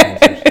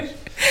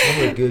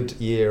remember a good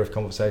year of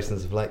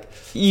conversations of like,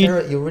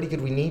 Sarah, you're really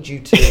good. We need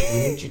you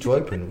to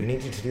open. We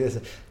need you to do this.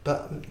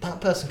 But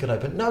that person can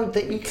open. No,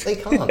 they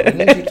can't. We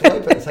need you to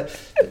open. It's like,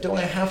 but do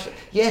I have to?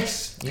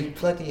 Yes, you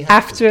bloody have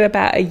After to.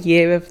 about a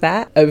year of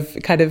that, of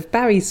kind of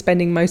Barry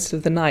spending most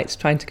of the nights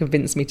trying to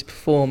convince me to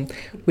perform,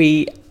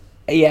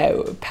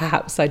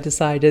 perhaps I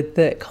decided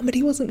that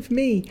comedy wasn't for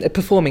me,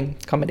 performing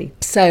comedy.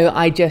 So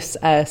I just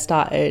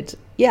started,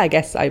 I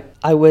guess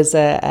I was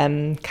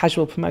a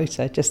casual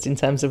promoter, just in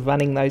terms of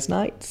running those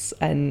nights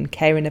and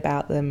caring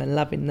about them and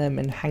loving them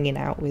and hanging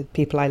out with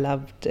people I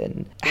loved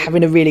and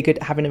having a really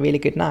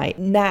good night.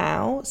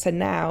 Now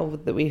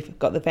that we've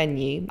got the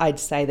venue, I'd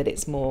say that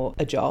it's more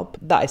a job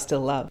that I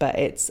still love, but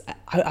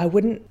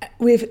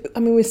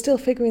we're still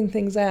figuring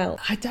things out.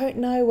 I don't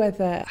know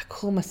whether I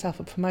call myself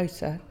a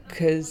promoter,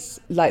 because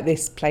like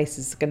this place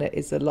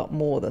is a lot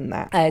more than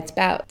that. It's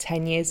about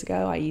 10 years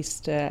ago.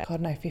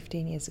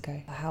 15 years ago.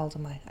 How old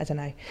am I? I don't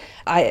know.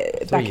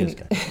 3 years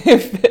ago.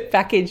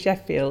 Back in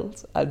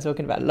Sheffield, I'm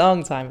talking about a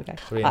long time ago.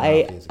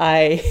 3.5 years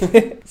ago.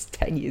 It's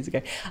 10 years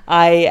ago.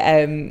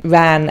 I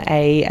ran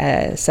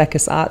a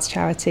circus arts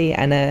charity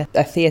and a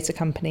theatre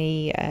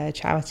company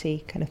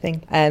charity kind of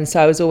thing. So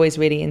I was always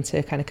really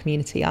into kind of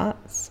community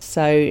arts.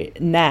 So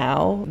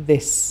now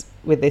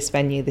with this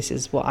venue, this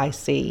is what I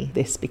see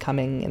this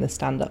becoming in the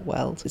stand-up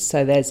world. So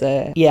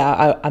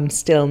I'm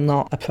still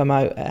not a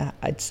promoter,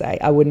 I'd say.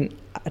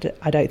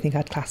 I don't think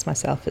I'd class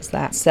myself as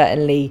that.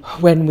 Certainly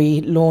when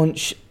we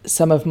launch,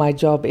 some of my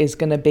job is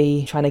going to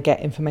be trying to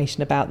get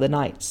information about the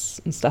nights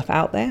and stuff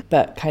out there,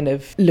 but kind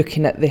of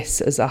looking at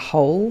this as a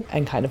whole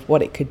and kind of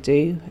what it could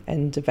do,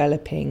 and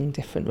developing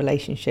different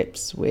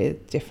relationships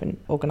with different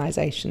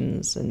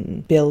organisations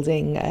and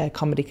building a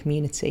comedy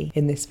community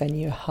in this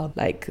venue hub.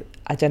 Like,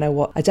 I don't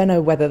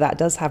know whether that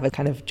does have a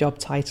kind of job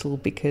title,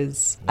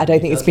 because I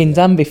don't think it's been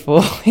done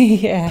before.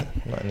 Yeah.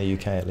 Not in the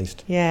UK, at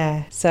least.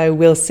 Yeah. So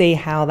we'll see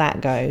how that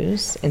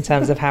goes in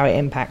terms of how it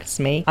impacts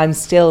me. I'm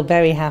still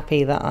very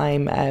happy that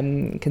I'm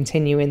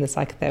continuing the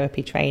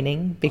psychotherapy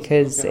training,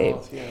 because I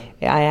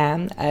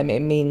am.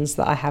 It means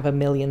that I have 1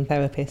 million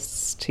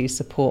therapists to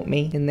support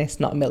me in this.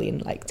 Not 1 million,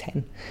 like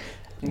 10.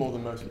 More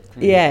than most.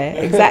 Yeah,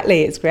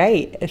 exactly. It's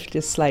great. It's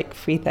just like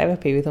free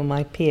therapy with all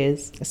my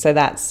peers. So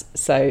that's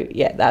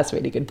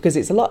really good, because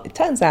it's a lot. It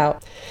turns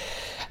out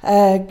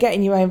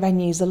getting your own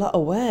venue is a lot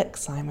of work,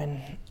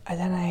 Simon. I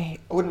don't know. I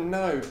wouldn't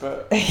know,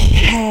 but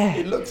yeah,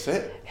 it looks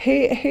it.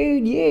 Who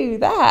knew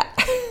that?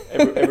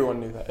 Everyone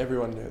knew that.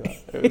 Everyone knew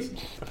that. It was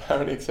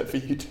apparently, except for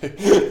you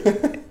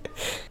two.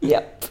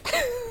 Yep.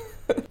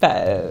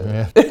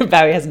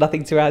 Barry has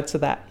nothing to add to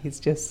that.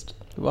 He's just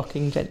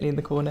rocking gently in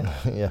the corner.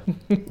 Yeah.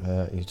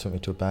 You took me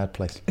to a bad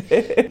place.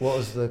 What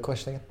was the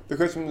question again? The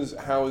question was,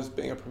 how has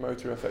being a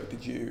promoter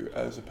affected you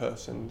as a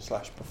person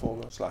 /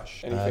 performer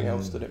 / anything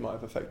else that it might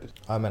have affected?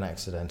 I'm an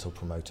accidental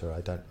promoter.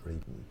 I don't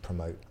really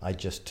promote. I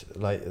just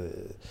like...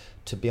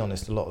 to be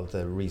honest, a lot of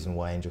the reason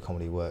why Angel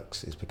Comedy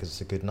works is because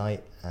it's a good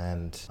night,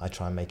 and I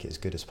try and make it as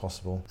good as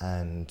possible,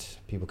 and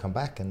people come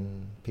back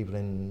and people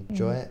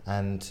enjoy it,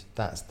 and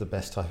that's the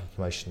best type of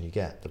promotion you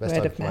get. The best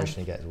type of promotion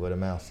you get is word of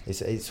mouth.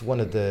 It's one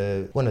of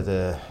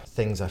the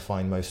things I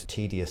find most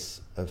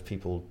tedious of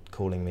people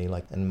calling me.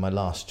 Like in my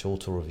last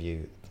Chortle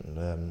review,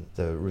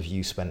 the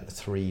review spent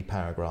 3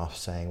 paragraphs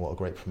saying what a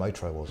great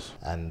promoter I was,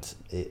 and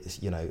it's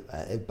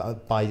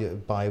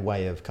by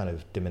way of kind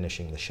of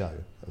diminishing the show,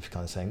 of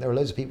kind of saying there are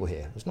loads of people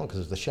here. It's not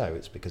because of the show;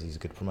 it's because he's a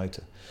good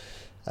promoter.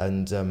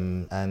 And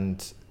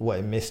what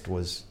it missed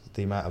was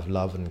the amount of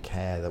love and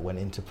care that went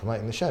into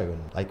promoting the show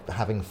and like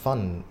having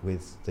fun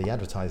with the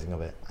advertising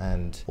of it.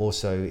 And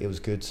also it was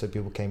good so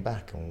people came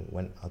back and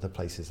went other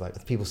places.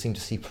 Like people seem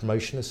to see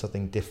promotion as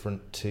something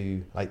different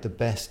to, like, the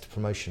best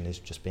promotion is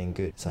just being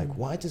good. It's like,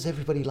 why does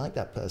everybody like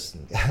that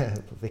person?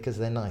 Because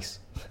they're nice.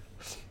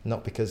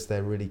 Not because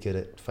they're really good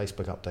at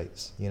Facebook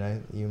updates. You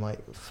know, you might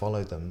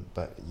follow them,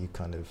 but you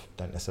kind of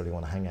don't necessarily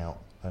want to hang out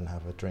and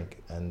have a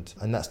drink. And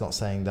that's not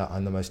saying that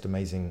I'm the most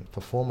amazing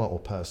performer or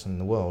person in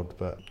the world,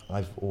 but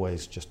I've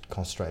always just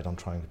concentrated on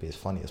trying to be as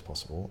funny as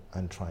possible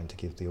and trying to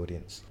give the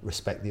audience,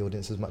 respect the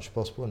audience as much as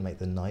possible and make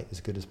the night as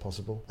good as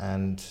possible.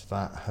 And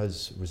that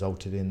has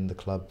resulted in the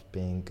club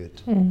being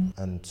good.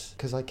 And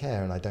because I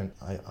care and I don't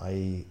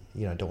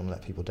want to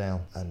let people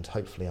down, and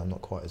hopefully I'm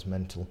not quite as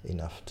mental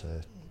enough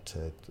to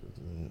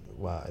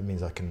well, it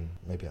means I can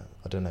maybe,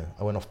 I don't know,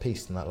 I went off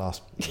piste in that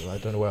last, I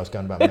don't know where I was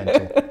going about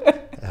mental.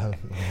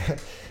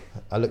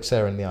 I looked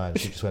Sarah in the eye and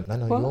she just went, no,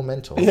 you're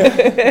mental.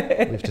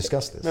 Yeah. We've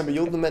discussed this. Remember,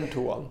 you're the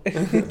mental one.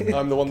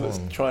 I'm the one that's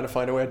trying to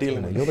find a way of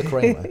dealing with it. You're the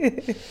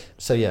Kramer.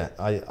 So yeah,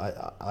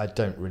 I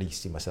don't really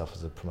see myself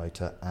as a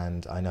promoter,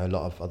 and I know a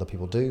lot of other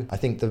people do. I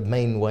think the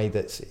main way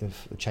that's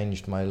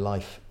changed my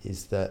life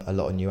is that a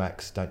lot of new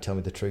acts don't tell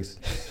me the truth.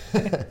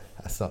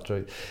 That's not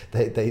true.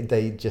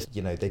 They just,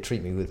 they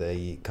treat me with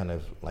a kind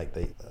of like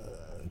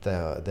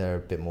they're a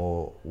bit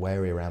more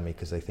wary around me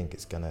because they think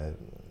it's going to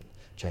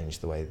change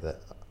the way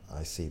that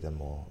I see them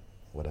or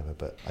whatever.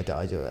 But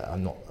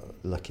I'm not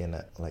looking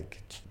at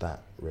like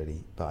that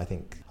really. But I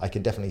think I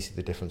can definitely see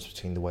the difference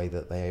between the way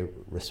that they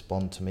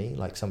respond to me.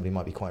 Like somebody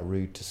might be quite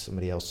rude to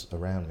somebody else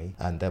around me,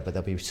 but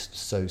they'll be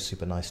so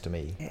super nice to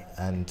me,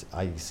 and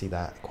I see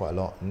that quite a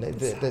lot. And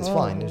it's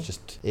fine. It's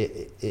just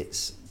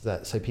it's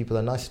that, so people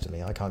are nice to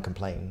me. I can't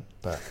complain,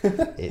 but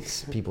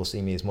it's people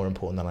see me as more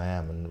important than I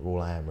am, and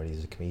all I am really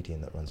is a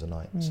comedian that runs a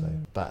night. So,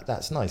 but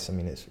that's nice. I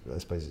mean, I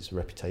suppose it's a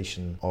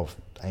reputation of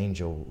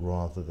Angel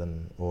rather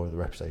than, or the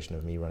reputation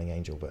of me running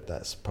Angel. But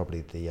that's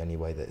probably the only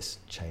way that it's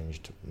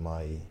changed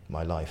my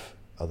life.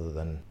 Other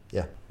than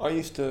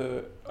I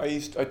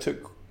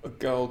took a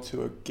girl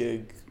to a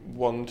gig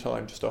one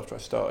time just after I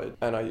started,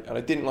 and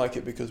I didn't like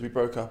it because we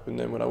broke up, and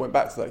then when I went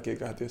back to that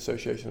gig I had the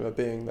association of her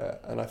being there,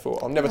 and I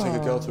thought I'll never take a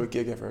girl to a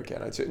gig ever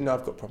again. I'd say, no,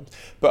 I've got problems,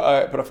 but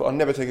I thought I'll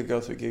never take a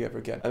girl to a gig ever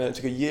again. And then it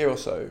took a year or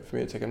so for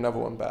me to take another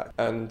one back,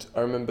 and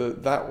I remember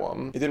that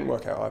one, it didn't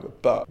work out either,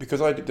 but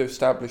because I'd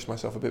established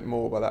myself a bit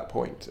more by that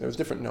point, it was a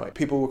different night,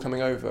 people were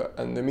coming over,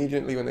 and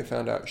immediately when they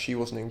found out she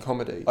wasn't in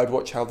comedy, I'd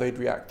watch how they'd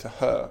react to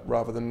her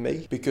rather than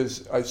me,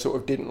 because I sort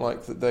of didn't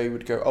like that they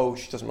would go, oh,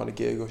 she doesn't run a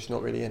gig, or she's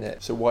not really in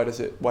it, so why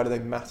do they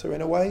matter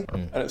in a way?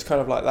 And it's kind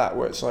of like that,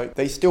 where it's like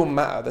they still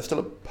matter, they're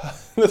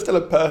still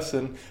a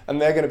person, and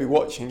they're going to be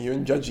watching you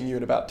and judging you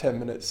in about 10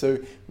 minutes, so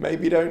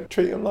maybe don't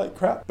treat them like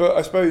crap. But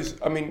I suppose,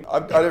 I mean, I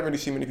don't really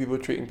see many people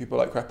treating people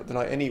like crap at the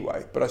night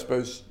anyway, but I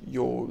suppose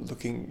you're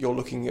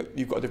looking at,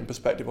 you've got a different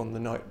perspective on the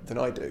night than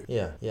I do.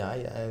 Yeah,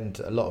 and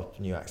a lot of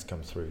new acts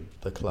come through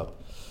the club,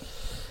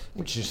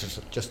 which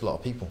is just a lot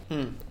of people.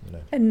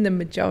 And the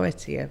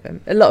majority of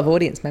them, a lot of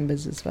audience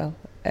members as well.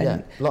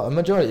 And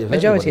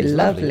majority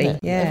lovely.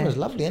 Yeah, everyone's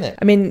lovely, isn't it?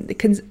 I mean,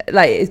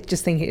 it's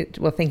just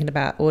thinking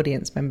about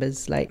audience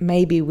members. Like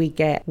maybe we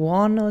get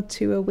 1 or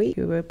 2 a week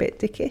who are a bit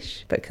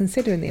dickish, but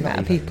considering the amount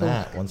of people,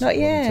 once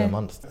a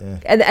month. Yeah.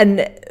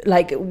 And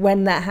like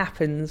when that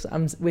happens,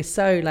 we're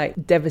so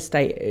like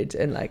devastated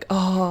and like,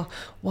 oh,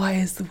 why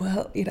is the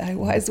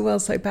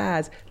world so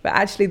bad? But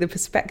actually, the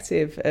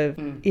perspective of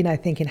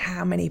thinking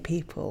how many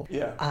people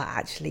are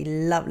actually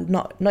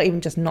not even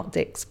just not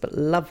dicks, but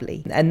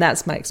lovely, and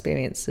that's my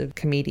experience of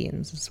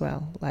comedians as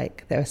well.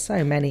 Like there are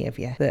so many of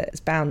you that it's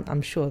bound,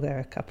 I'm sure there are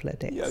a couple of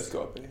dicks. Yeah, it's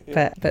got to be.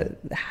 Yeah. But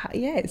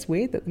it's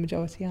weird that the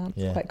majority aren't.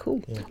 It's quite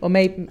cool. Yeah. Or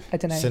maybe, I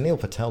don't know. Sunil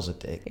Patel's a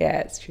dick.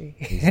 Yeah, it's true.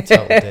 He's a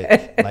total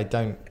dick. Like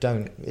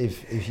don't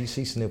if you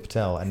see Sunil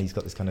Patel and he's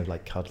got this kind of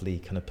like cuddly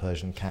kind of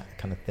Persian cat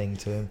kind of thing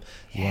to him,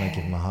 you want to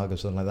give him a hug or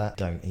something like that,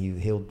 don't.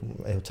 He'll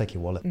take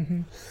your wallet.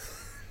 Mm-hmm.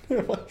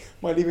 Am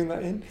I leaving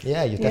that in?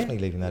 Yeah, you're definitely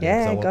leaving that in.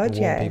 Yeah, I want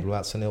to warn people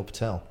about Sunil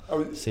Patel.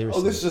 Seriously.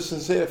 Oh, this is a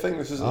sincere thing.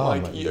 This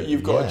isn't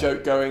you've got a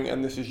joke going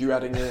and this is you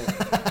adding in.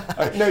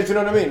 No, do you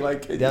know what I mean?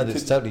 Like,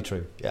 it's totally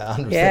true. Yeah,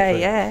 100%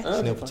 yeah. true.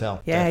 Sunil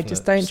Patel. Yeah, definite.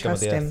 just don't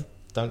trust him.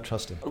 Don't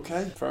trust him.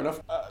 Okay, fair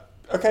enough.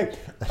 Okay,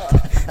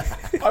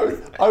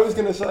 I was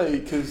going to say,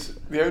 because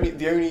the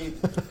only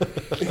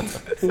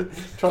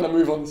trying to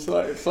move on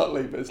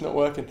subtly, but it's not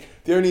working.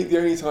 The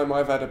only time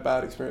I've had a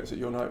bad experience at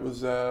your night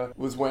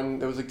was when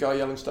there was a guy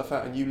yelling stuff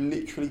out and you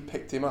literally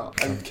picked him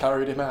up and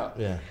carried him out.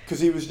 Yeah.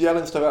 Because he was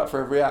yelling stuff out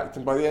for every act,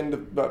 and by the end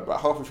of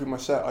about halfway through my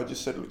set, I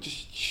just said, "Look,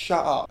 just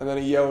shut up," and then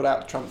he yelled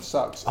out, "Trump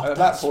sucks." Oh, and at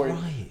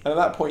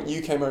that point,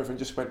 you came over and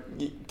just went,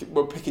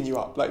 "We're picking you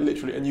up," like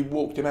literally, and you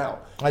walked him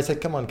out. I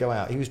said, "Come on, go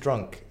out." He was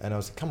drunk, and I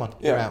was like, "Come on,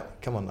 you're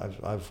out. Come on,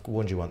 I've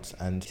warned you once.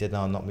 And he said,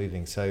 no, I'm not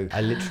moving. So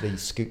I literally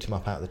scooped him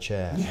up out of the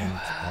chair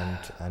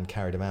and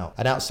carried him out.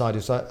 And outside he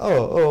was like,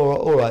 oh,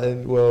 all right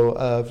then, well,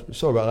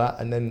 sorry about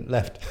that, and then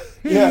left.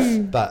 Yeah.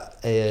 But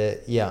I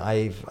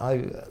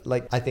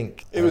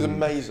think it was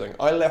amazing.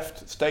 I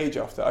left stage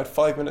after. I had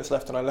 5 minutes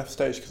left and I left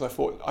stage because I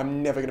thought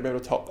I'm never going to be able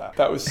to top that.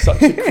 That was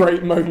such a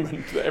great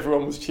moment that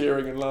everyone was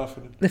cheering and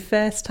laughing. The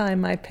first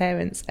time my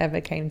parents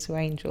ever came to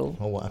Angel,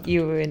 what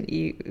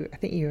happened? I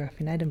think you were up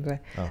in Edinburgh,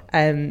 Oh.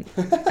 and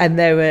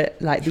there were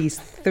like these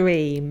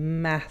 3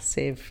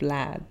 massive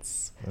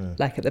lads,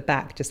 like at the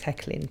back, just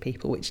heckling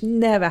people, which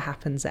never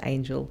happens at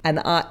Angel.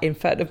 And in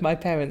front of my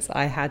parents,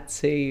 I had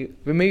to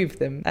remove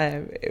them.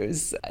 It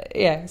was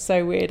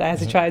so weird. I had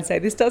to try and say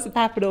this doesn't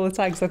happen all the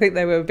time, because I think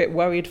they were a bit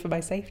worried for my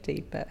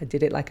safety. But I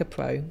did it like a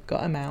pro,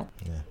 got them out.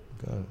 Yeah,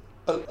 go on.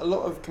 A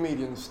lot of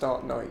comedians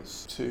start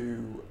nights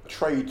to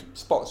trade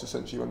spots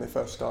essentially when they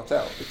first start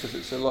out, because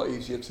it's a lot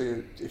easier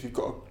to, if you've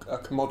got a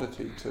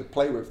commodity to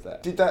play with there.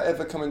 Did that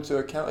ever come into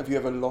account? Have you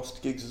ever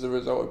lost gigs as a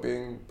result of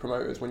being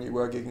promoters when you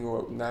were gigging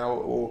or now?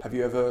 Or have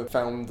you ever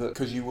found that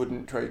because you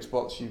wouldn't trade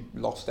spots, you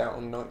lost out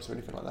on nights or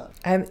anything like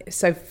that?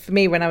 So for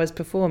me, when I was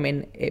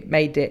performing, it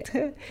made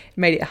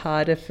it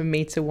harder for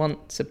me to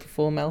want to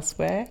perform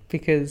elsewhere,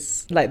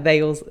 because like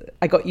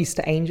I got used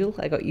to Angel.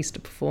 I got used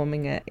to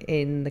performing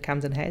in the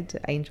Camden Head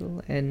at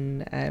Angel,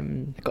 and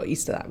I got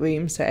used to that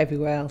room, so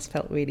everywhere else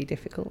felt really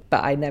difficult.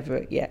 But I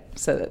never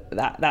so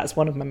that's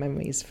one of my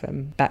memories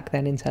from back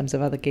then in terms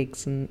of other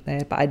gigs and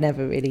there, but I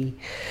never really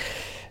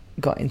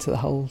got into the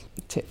whole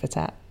tit for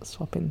tat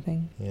swapping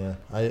thing. Yeah,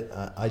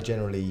 I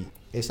generally,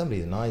 if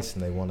somebody's nice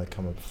and they want to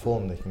come and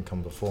perform, they can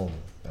come perform,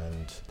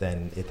 and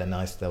then if they're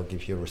nice, they'll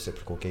give you a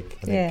reciprocal gig.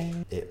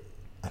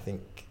 I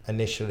think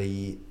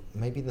initially,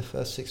 maybe the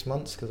first 6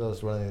 months, because I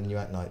was running the New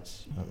Act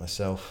nights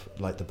myself,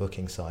 like the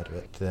booking side of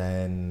it,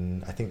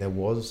 then I think there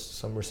was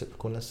some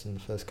reciprocalness in the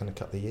first kind of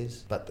couple of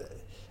years. But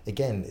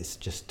again, it's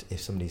just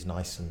if somebody's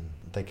nice and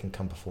they can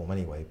come perform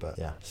anyway. But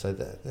yeah, so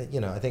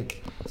I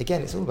think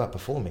again, it's all about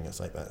performing. It's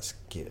like that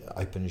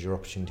opens your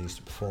opportunities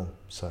to perform.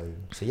 So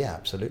yeah,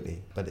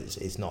 absolutely. But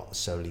it's not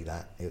solely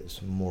that.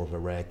 It's more of a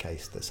rare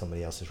case that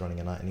somebody else is running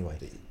a night anyway.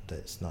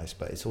 That's nice,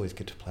 but it's always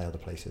good to play other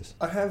places.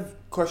 I have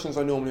questions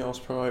I normally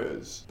ask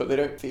promoters, but they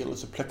don't feel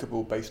as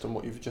applicable based on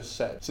what you've just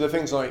said. So they're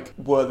things like,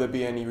 were there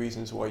be any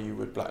reasons why you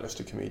would blacklist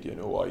a comedian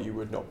or why you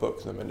would not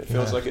book them? And it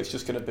feels like it's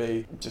just going to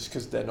be just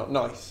because they're not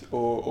nice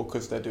or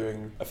because they're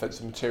doing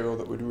offensive material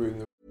that would ruin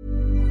them.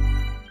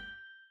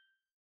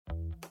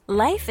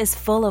 Life is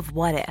full of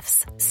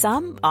what-ifs.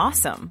 Some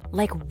awesome,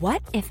 like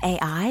what if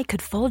AI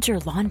could fold your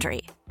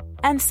laundry?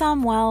 And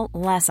some, well,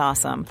 less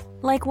awesome.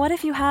 Like what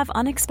if you have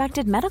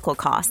unexpected medical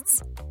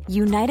costs?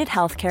 United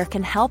Healthcare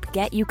can help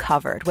get you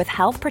covered with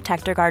Health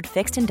Protector Guard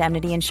fixed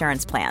indemnity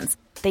insurance plans.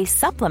 They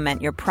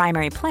supplement your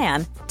primary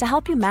plan to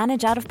help you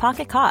manage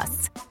out-of-pocket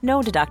costs. No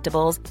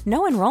deductibles,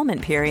 no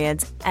enrollment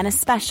periods, and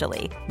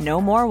especially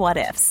no more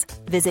what-ifs.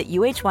 Visit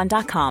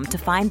UH1.com to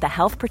find the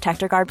Health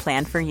Protector Guard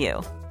plan for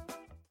you.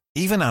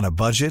 Even on a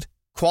budget,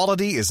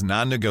 quality is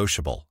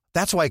non-negotiable.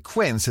 That's why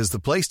Quince is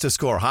the place to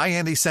score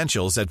high-end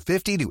essentials at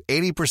 50 to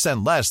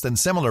 80% less than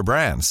similar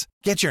brands.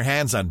 Get your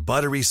hands on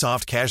buttery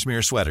soft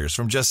cashmere sweaters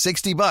from just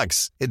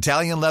 $60,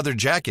 Italian leather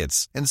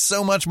jackets, and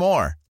so much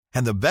more.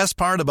 And the best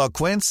part about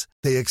Quince,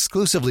 they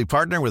exclusively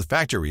partner with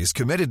factories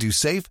committed to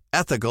safe,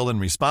 ethical,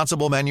 and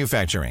responsible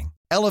manufacturing.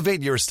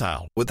 Elevate your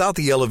style without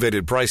the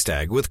elevated price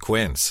tag with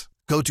Quince.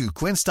 Go to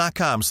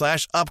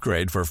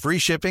quince.com/upgrade for free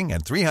shipping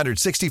and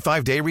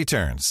 365-day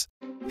returns.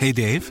 Hey,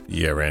 Dave.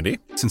 Yeah, Randy.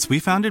 Since we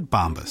founded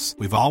Bombas,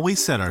 we've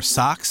always said our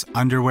socks,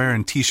 underwear,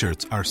 and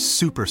T-shirts are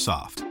super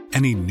soft.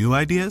 Any new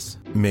ideas?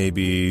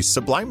 Maybe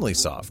sublimely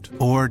soft.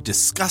 Or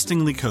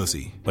disgustingly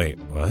cozy. Wait,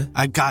 what?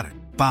 I got it.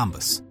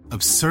 Bombas.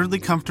 Absurdly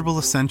comfortable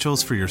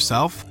essentials for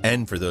yourself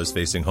and for those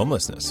facing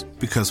homelessness.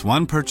 Because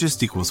one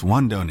purchased equals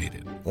one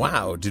donated.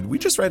 Wow, did we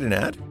just write an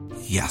ad?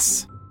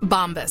 Yes.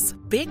 Bombas.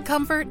 Big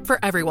comfort for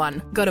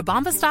everyone. Go to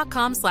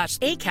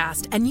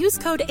bombas.com/ACAST and use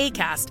code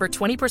ACAST for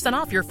 20%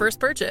 off your first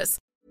purchase.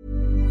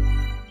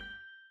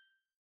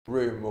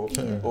 Room or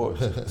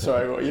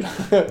sorry, what you?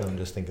 I'm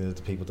just thinking of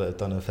the people that have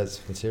done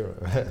offensive material.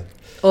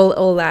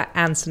 all that,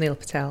 and Sunil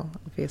Patel,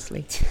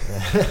 obviously.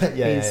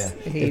 Yeah.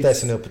 If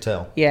that's Sunil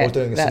Patel, or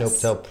doing a Sunil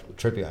Patel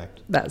tribute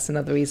act. That's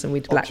another reason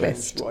we'd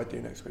blacklist. I'll change what I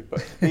do next week.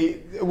 But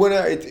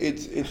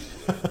it's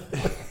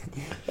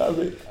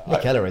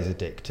Nick Ellery's a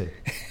dick too.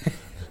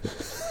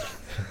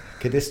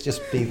 Could this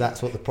just be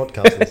that's what the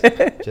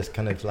podcast is? Just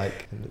kind of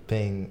like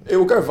being... It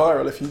will go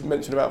viral if you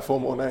mention about 4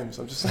 more names.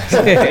 I'm just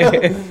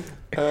saying.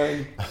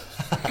 I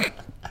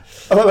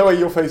like the way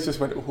your face just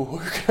went, oh,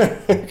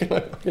 can I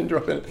fucking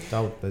drop in?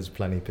 Oh, there's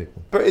plenty of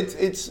people. But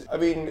it's I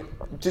mean,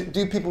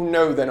 do people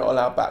know they're not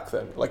allowed back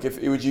then? Like,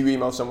 would you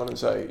email someone and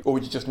say, or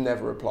would you just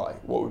never reply?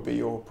 What would be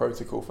your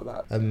protocol for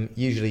that?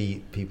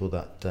 Usually people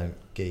that don't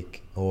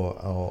gig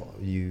or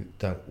you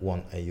don't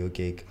want your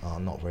gig are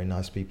not very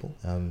nice people.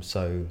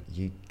 So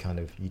you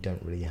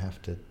don't really have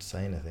to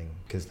say anything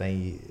because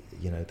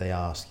they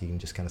ask, you can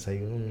just kind of say,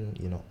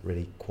 you're not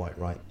really quite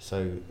right.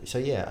 So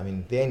yeah, I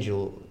mean, the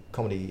Angel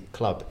Comedy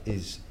Club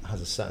has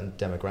a certain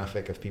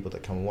demographic of people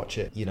that come and watch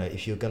it.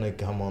 If you're going to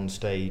come on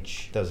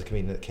stage, there was a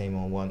comedian that came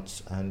on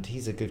once, and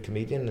he's a good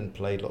comedian and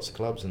played lots of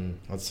clubs and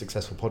had a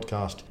successful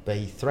podcast, but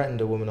he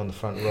threatened a woman on the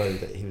front row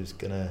that he was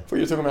going to... I thought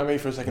you were talking about me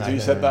for a second. You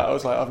said that, I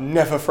was like, I've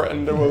never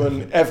threatened a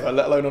woman ever,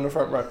 let alone on the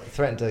front row.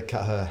 Threatened to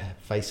cut her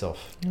face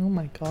off. Oh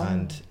my God.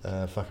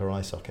 And fuck her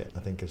eye socket, I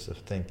think is the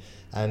thing.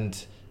 And,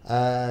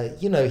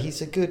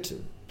 he's a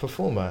good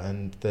performer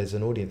and there's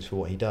an audience for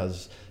what he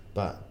does,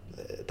 but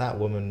that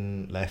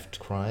woman left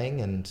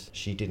crying and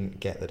she didn't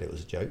get that it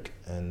was a joke,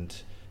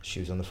 and she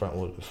was on the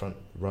front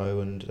row,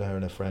 and her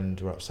and her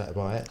friend were upset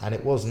by it, and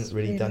it wasn't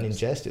really done in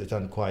jest. It was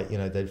done quite,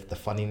 the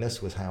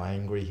funniness was how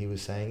angry he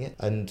was saying it.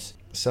 And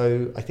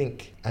so I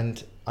think,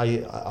 and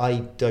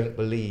I don't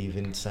believe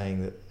in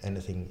saying that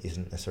anything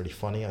isn't necessarily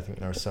funny. I think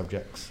there are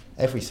subjects,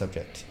 every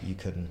subject you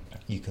can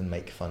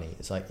make funny.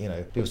 It's like,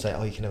 people say,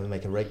 you can never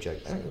make a rape joke.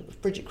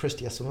 Bridget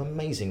Christie has some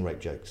amazing rape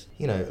jokes.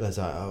 There's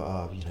like,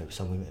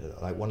 some women,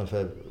 like one of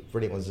her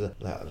brilliant ones,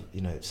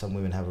 some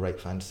women have rape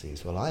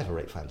fantasies. Well, I have a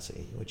rape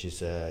fantasy, which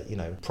is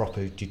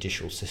proper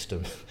judicial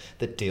system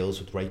that deals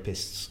with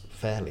rapists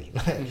fairly.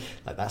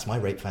 Like, that's my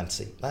rape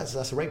fantasy. That's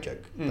a rape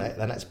joke, and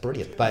that's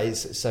brilliant. But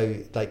it's so,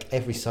 like,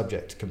 every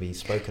subject can be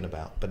spoken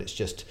about, but it's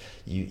just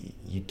you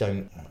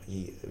don't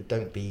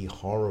be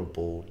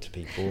horrible to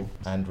people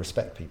and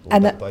respect people,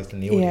 and both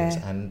in the audience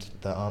and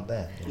that aren't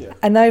there.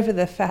 And over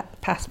the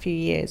past few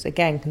years,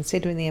 again,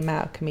 considering the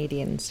amount of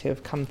comedians who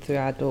have come through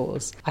our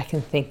doors, I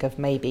can think of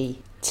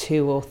maybe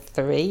 2 or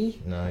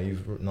 3. No,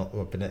 you've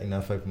not been at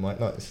enough open mic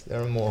nights.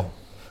 There are more.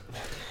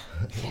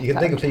 You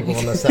can think of people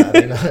on a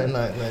Saturday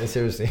night. No,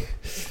 seriously.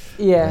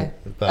 Yeah.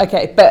 But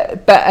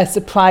a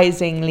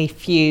surprisingly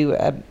few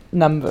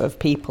number of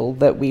people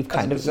that we've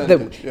kind of the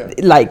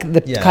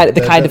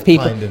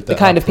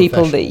kind of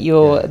people that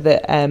you're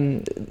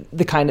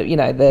the kind of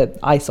the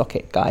eye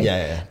socket guy.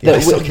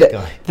 That's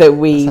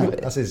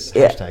his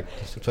hashtag.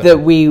 That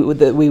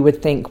we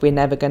would think we're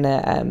never going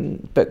to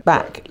book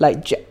back.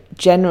 Like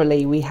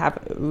generally, we have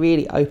a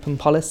really open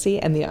policy,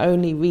 and the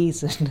only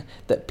reason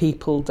that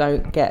people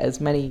don't get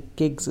as many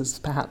gigs as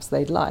perhaps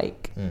they'd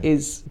like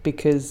is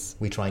because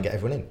we try and get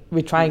everyone in.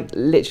 We try and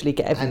literally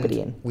get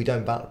everybody in. We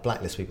don't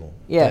blacklist people.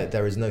 Yeah,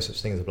 there is no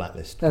such thing as a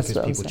blacklist. That's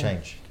because people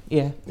change.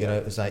 Yeah,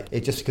 it's like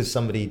just because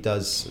somebody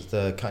does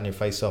the cutting your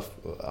face off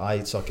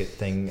eye socket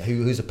thing,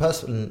 who's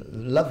a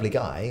lovely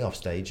guy off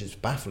stage, it's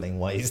baffling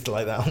why he's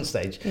like that on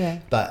stage. Yeah,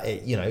 but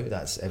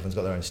that's everyone's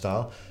got their own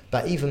style.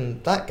 But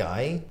even that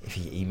guy, if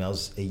he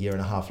emails a year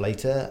and a half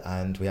later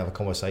and we have a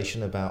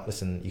conversation about,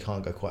 listen, you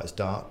can't go quite as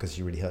dark because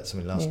you really hurt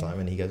something last time,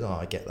 and he goes,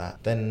 I get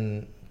that,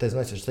 then there's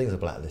no such thing as a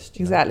blacklist.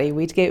 Exactly.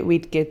 We'd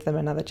give them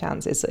another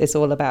chance. It's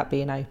all about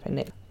being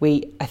open.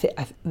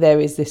 There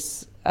is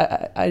this.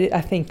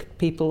 I think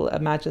people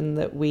imagine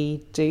that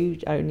we do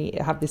only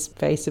have this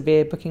very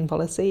severe booking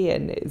policy,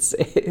 and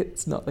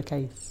it's not the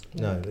case.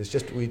 No, it's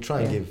just we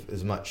try and give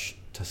as much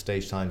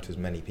stage time to as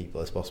many people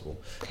as possible,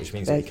 which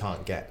means that we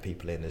can't get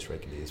people in as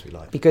regularly as we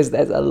like. Because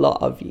there's a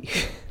lot of you.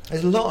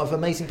 There's a lot of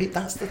amazing people.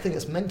 That's the thing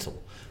that's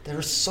mental. There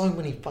are so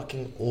many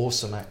fucking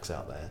awesome acts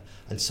out there,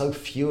 and so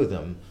few of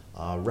them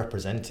are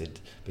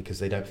represented because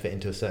they don't fit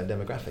into a certain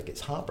demographic.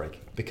 It's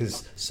heartbreaking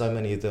because so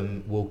many of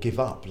them will give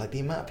up. Like the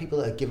amount of people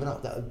that are giving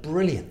up that are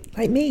brilliant.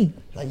 Like me.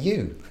 Like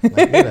you.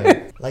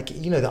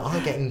 That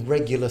are getting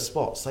regular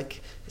spots.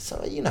 Like,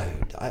 so,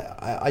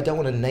 I don't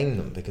want to name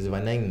them because if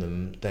I name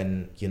them,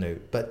 then,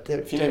 but...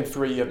 If you name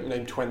 3, you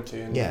name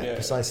 20. Yeah,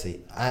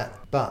 precisely.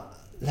 But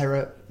there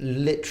are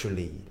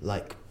literally,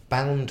 like,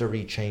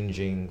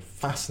 boundary-changing,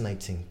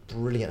 fascinating,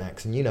 brilliant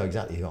acts, and you know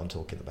exactly who I'm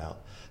talking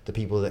about. The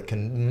people that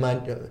can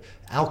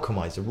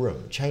alchemize a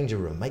room, change a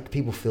room, make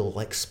people feel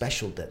like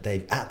special that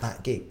they're at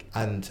that gig.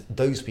 And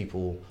those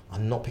people are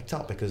not picked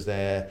up because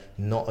they're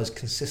not as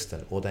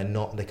consistent, or they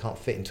can't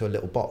fit into a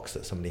little box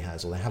that somebody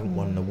has, or they haven't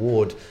won an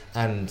award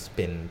and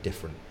been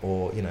different.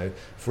 Or,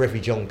 for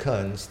every John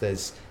Kearns,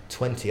 there's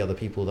 20 other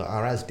people that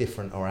are as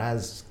different or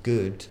as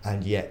good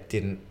and yet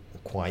didn't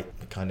quite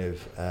kind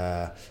of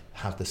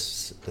have the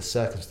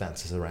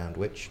circumstances around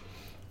which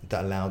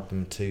that allowed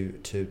them to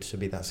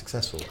be that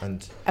successful.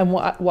 And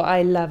what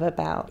I love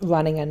about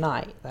running a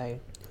night, though,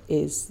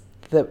 is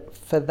that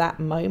for that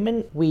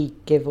moment, we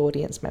give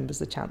audience members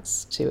the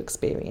chance to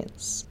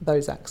experience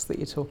those acts that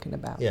you're talking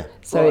about. Yeah,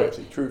 so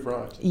true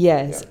variety.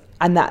 Yes,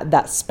 and that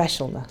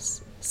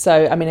specialness.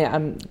 So, I mean, I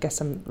guess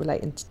I'm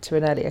relating to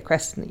an earlier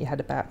question that you had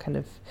about kind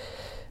of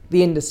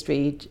the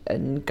industry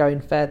and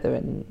going further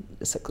and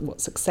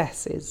what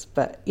success is.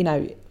 But,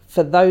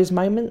 for those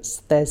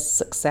moments, there's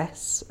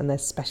success and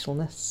there's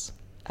specialness.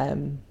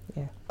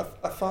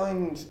 I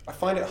find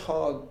it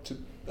hard to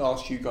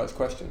ask you guys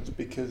questions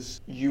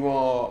because you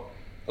are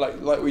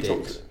like we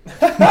talked.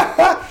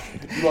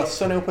 You are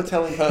Sunil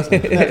Patel in person.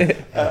 I'm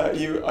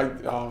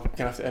going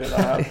to have to edit that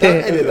out.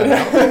 Don't edit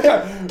that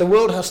out. The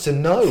world has to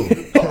know.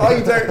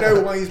 I don't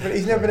know why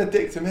he's never been a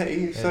dick to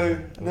me, so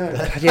no.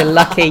 You're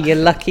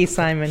lucky,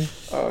 Simon.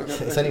 Oh,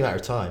 God, it's only a matter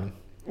of time.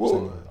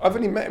 Well, I've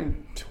only met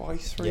him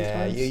twice, 3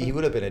 times. Yeah, you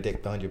would have been a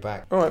dick behind your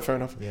back. All right, fair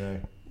enough. You know.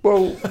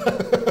 Well,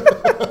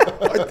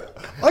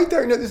 I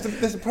don't know.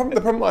 There's the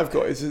problem I've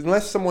got is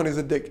unless someone is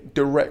a dick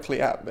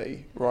directly at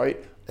me,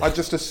 right? I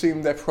just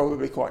assume they're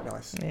probably quite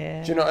nice.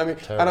 Yeah. Do you know what I mean?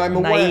 Terrible. And I'm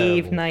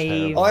aware.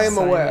 Naive. I'm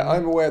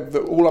aware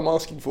that all I'm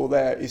asking for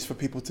there is for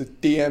people to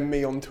DM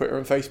me on Twitter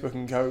and Facebook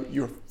and go,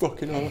 "You're a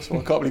fucking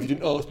arsehole. I can't believe you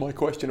didn't ask my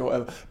question or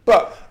whatever."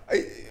 But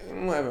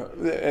whatever.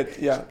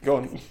 Yeah, go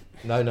on.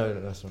 No,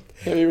 that's not.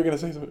 Yeah, you were going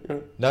to say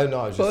something. No,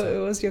 I was just saying.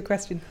 What was your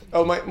question?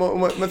 Oh, my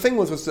thing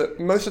was that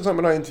most of the time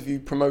when I interview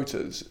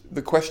promoters,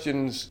 the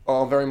questions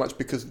are very much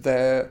because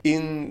they're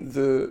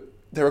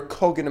a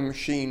cog in a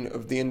machine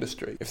of the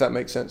industry, if that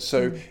makes sense.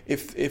 So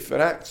if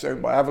an act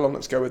owned by Avalon,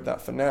 let's go with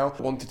that for now,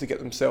 wanted to get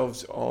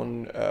themselves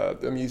on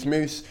the Amuse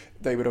Moose,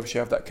 they would obviously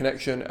have that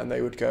connection and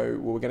they would go,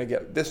 well, we're going to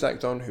get this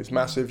act on who's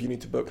massive. You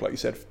need to book, like you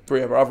said,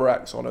 3 other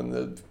acts on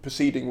the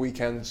preceding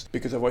weekends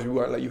because otherwise we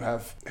won't let you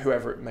have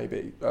whoever it may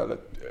be,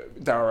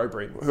 Dara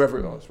O'Brien, whoever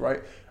it was,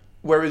 right?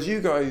 Whereas you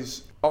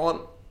guys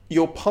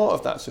you're part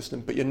of that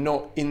system, but you're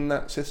not in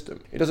that system.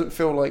 It doesn't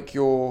feel like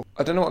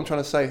I don't know what I'm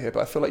trying to say here,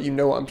 but I feel like you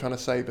know what I'm trying to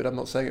say, but I'm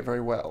not saying it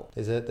very well.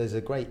 There's a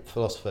great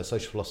philosopher,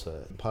 social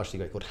philosopher, partially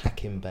great, called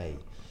Hakim Bey.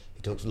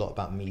 He talks a lot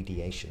about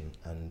mediation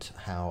and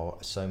how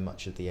so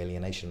much of the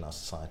alienation in our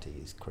society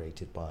is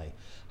created by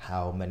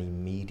how many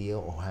media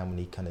or how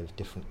many kind of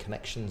different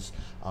connections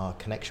our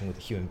connection with a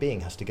human being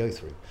has to go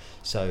through.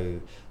 So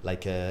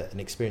like an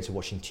experience of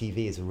watching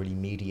TV is a really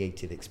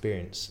mediated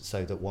experience,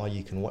 so that while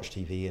you can watch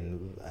TV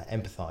and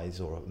empathize,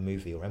 or a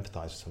movie, or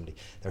empathize with somebody,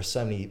 there are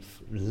so many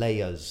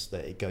layers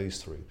that it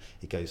goes through.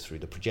 It goes through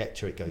the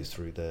projector, it goes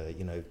through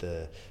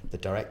the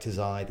director's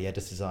eye, the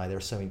editor's eye. There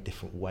are so many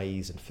different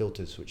ways and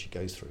filters which it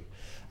goes through.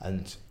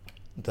 And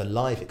the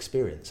live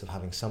experience of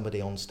having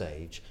somebody on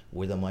stage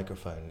with a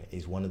microphone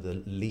is one of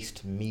the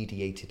least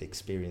mediated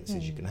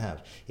experiences you can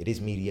have. It is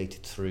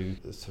mediated through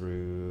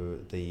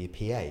the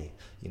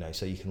PA,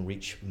 so you can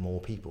reach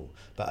more people.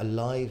 But a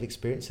live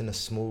experience in a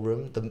small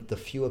room, the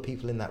fewer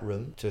people in that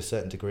room, to a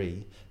certain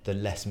degree, the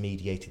less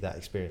mediated that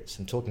experience.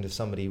 And talking to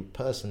somebody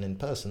person in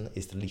person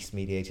is the least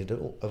mediated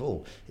of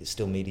all. It's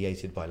still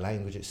mediated by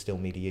language. It's still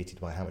mediated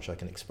by how much I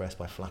can express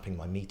by flapping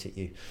my meat at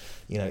you.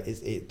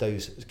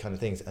 Those kind of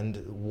things. And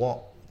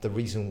the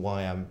reason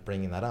why I'm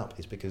bringing that up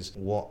is because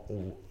what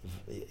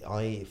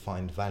I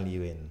find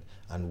value in,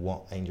 and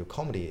what Angel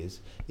Comedy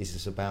is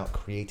it's about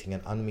creating an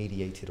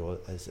unmediated or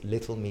as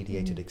little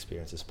mediated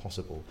experience as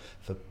possible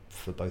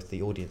for both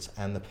the audience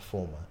and the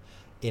performer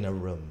in a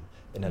room,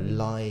 in a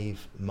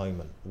live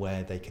moment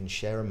where they can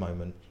share a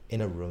moment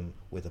in a room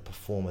with a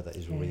performer that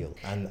is real.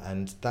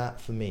 And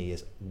that for me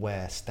is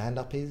where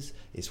stand-up is.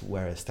 It's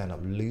where stand-up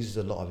loses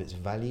a lot of its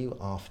value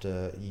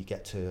after you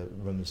get to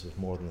rooms of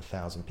more than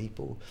 1,000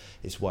 people.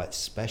 It's why it's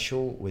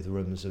special with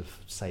rooms of,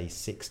 say,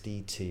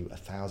 60 to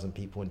 1,000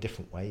 people in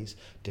different ways.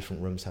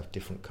 Different rooms have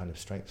different kind of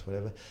strengths,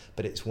 whatever.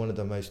 But it's one of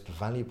the most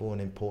valuable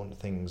and important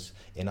things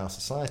in our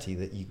society,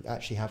 that you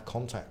actually have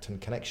contact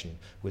and connection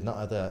with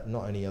not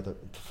only other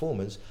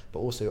performers, but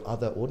also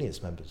other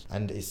audience members.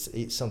 And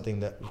it's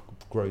something that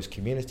grows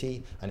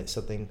community, and it's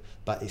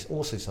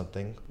also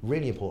something,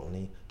 really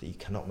importantly, that you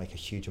cannot make a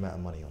huge amount of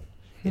money on.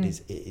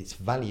 Its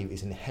value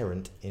is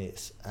inherent in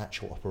its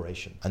actual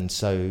operation, and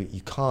so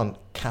you can't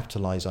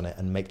capitalize on it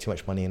and make too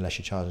much money unless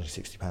you're charging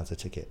 £60 a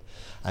ticket.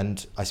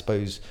 And I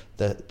suppose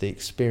the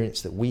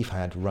experience that we've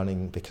had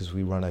running, because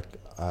we run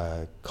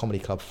a comedy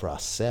club for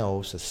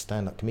ourselves as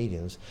stand-up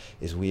comedians,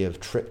 is we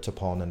have tripped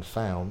upon and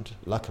found,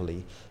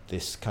 luckily,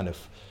 this kind of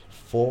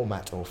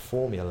format or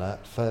formula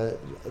for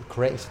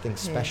creating something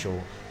special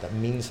that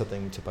means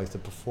something to both the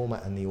performer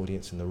and the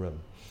audience in the room.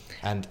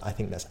 And I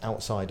think that's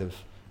outside of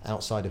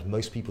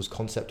most people's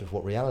concept of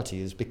what reality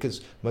is,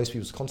 because most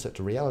people's concept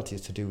of reality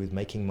is to do with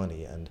making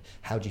money and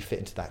how do you fit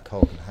into that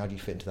cog and how do you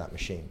fit into that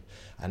machine.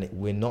 And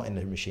we're not in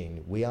the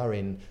machine. We are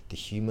in the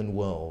human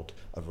world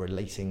of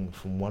relating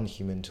from one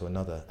human to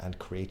another and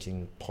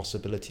creating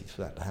possibilities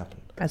for that to happen.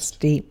 That's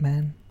deep,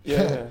 man.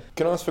 Yeah.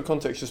 Can I ask for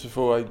context just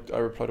before I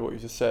reply to what you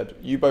just said?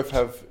 You both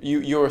have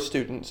you're a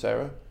student,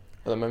 Sarah,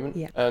 at the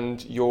moment,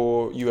 and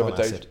you have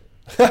a day.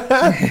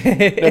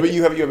 No, but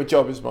you have a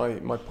job. Is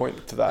my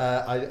point to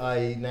that.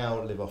 I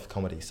now live off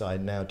comedy, so I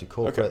now do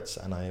corporates,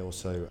 and I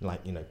also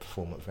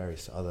perform at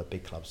various other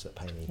big clubs that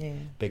pay me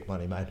big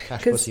money, man,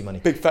 cash pussy money,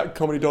 big fat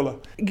comedy dollar.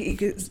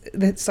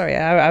 Sorry,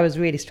 I was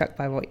really struck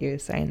by what you were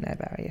saying there,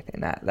 Barry. I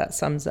think that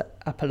sums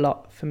up a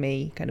lot for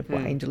me, kind of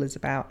what Angel is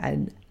about,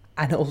 and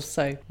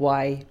also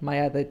why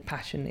my other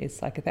passion is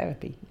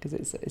psychotherapy, because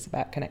it's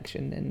about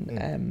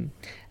connection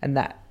and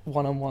that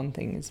one-on-one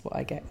thing is what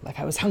I get. Like,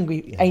 I was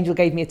hungry, Angel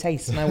gave me a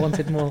taste and I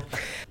wanted more.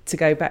 To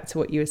go back to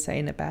what you were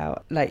saying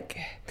about, like,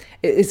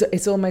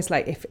 it's almost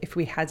like if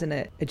we had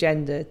an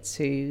agenda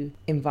to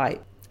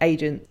invite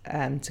agent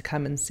to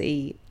come and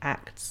see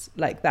acts,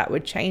 like that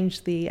would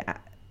change the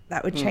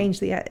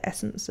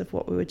essence of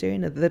what we were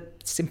doing, the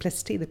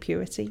simplicity, the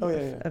purity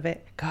of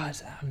it. God,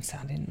 I'm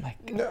sounding like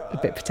a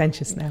bit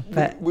pretentious now.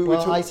 But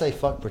I say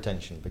fuck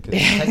pretension, because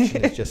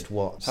pretension is just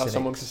what how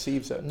someone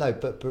perceives it. No,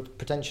 but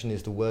pretension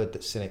is the word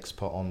that cynics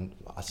put on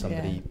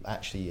somebody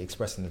actually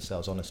expressing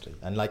themselves honestly.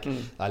 And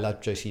I love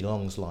Josie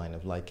Long's line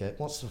of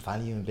what's the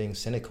value in being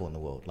cynical in the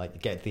world? Like, you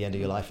get to the end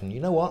of your life and you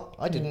know what?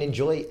 I didn't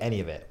enjoy any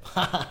of it.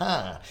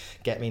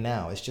 Get me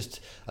now. It's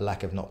just a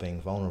lack of not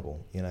being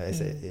vulnerable. You know,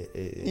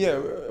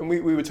 and we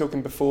were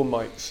talking before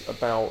mics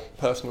about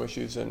personal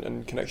issues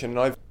and connection,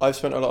 and I've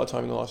spent a lot of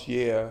time in the last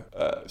year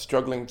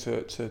struggling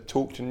to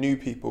talk to new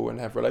people and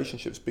have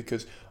relationships,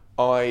 because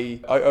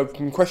I've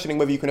been questioning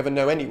whether you can ever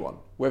know anyone,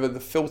 whether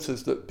the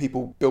filters that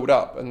people build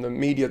up and the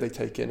media they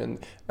take in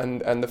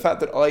and the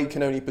fact that I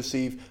can only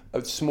perceive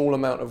a small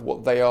amount of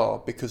what they are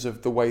because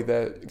of the way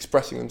they're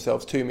expressing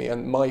themselves to me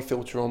and my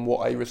filter on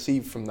what I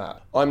receive from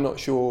that. I'm not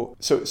sure.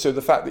 So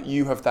the fact that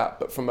you have that,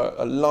 but from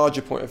a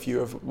larger point of view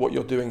of what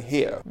you're doing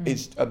here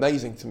is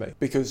amazing to me,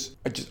 because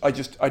I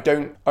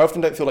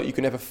often don't feel like you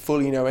can ever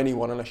fully know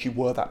anyone unless you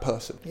were that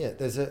person. Yeah,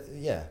 there's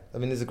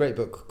a great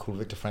book called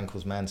Viktor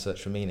Frankl's Man's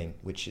Search for Meaning,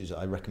 which is,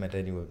 I recommend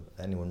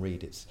anyone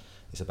read. It's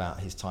about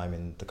his time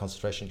in the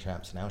concentration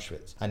camps in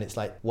Auschwitz. And it's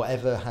like,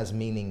 whatever has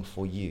meaning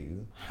for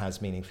you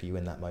has meaning for you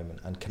in that moment.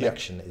 And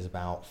connection is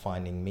about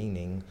finding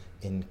meaning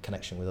in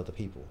connection with other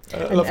people.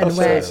 I love how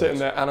Sarah's sitting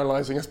there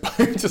analysing us both,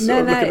 just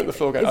looking at the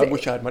floor going, I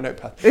wish I had my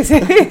notepad.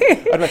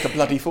 I'd make a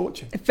bloody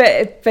fortune.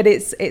 But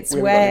it's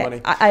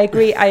where I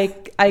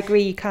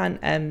agree you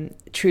can't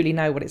truly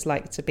know what it's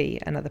like to be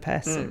another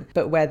person.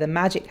 But where the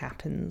magic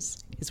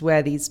happens is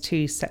where these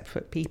two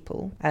separate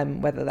people,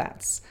 whether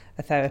that's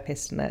a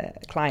therapist and a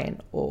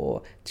client,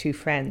 or two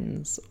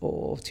friends,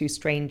 or two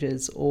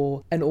strangers,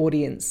 or an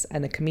audience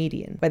and a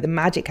comedian, where the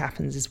magic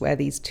happens is where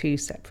these two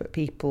separate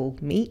people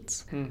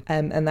meet,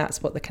 and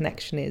that's what the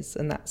connection is,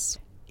 and that's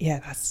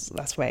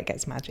where it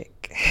gets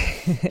magic.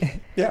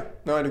 Yeah,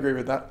 no, I'd agree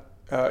with that.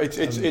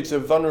 It's a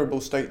vulnerable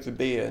state to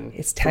be in.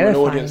 It's from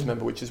terrifying. An audience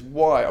member, which is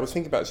why I was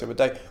thinking about this the other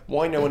day.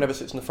 Why no one ever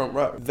sits in the front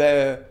row?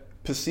 They're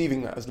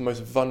perceiving that as the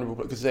most vulnerable,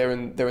 because they're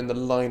in the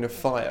line of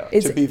fire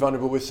to be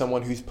vulnerable with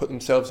someone who's put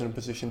themselves in a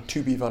position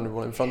to be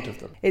vulnerable in front of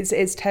them.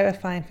 It's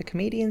terrifying for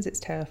comedians, it's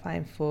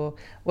terrifying for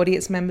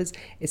audience members,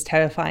 it's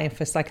terrifying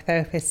for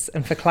psychotherapists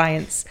and for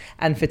clients,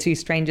 and for two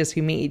strangers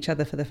who meet each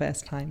other for the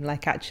first time.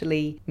 Like,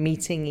 actually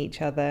meeting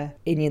each other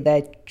in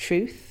their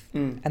truth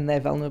and their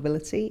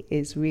vulnerability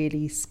is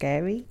really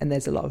scary, and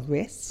there's a lot of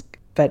risk,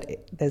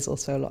 but there's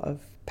also a lot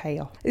of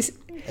payoff. You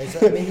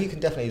can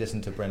definitely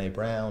listen to Brené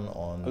Brown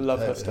on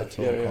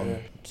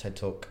TED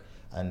Talk,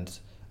 and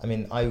I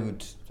mean,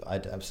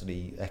 I'd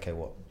absolutely echo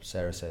what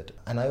Sarah said.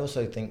 And I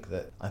also think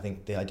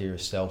the idea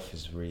of self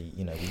is really,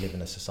 we live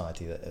in a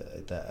society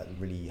that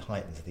really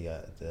heightens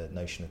the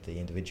notion of the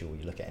individual.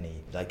 You look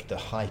at the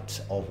height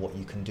of what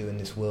you can do in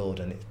this world,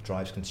 and it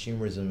drives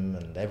consumerism,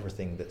 and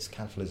everything that's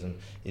capitalism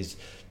is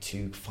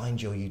to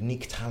find your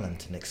unique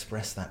talent and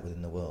express that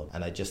within the world.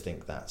 And I just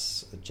think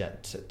that's,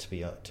 to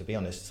be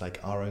honest, it's like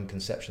our own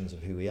conceptions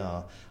of who we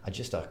are are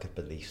just our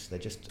beliefs. They're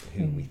just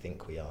who we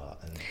think we are,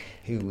 and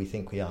who we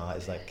think we are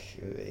is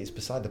it's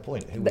beside the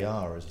point. Who we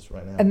are is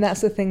right now. And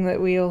that's the thing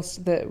that we all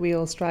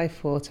strive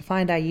for, to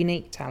find our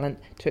unique talent,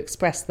 to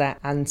express that,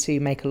 and to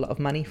make a lot of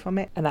money from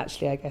it. And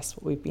actually, I guess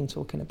what we've been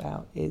talking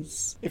about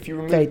is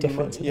very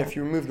different. If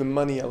you remove the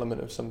money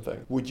element of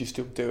something, would you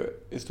still do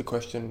it? Is the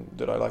question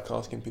that I like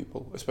asking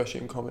people,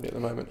 especially in comedy at the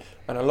moment.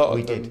 And a lot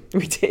of them,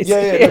 we did.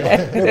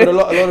 But a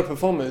lot of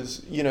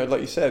performers,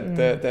 like you said,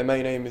 their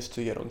main aim is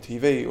to get on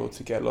TV or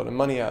to get a lot of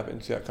money out of it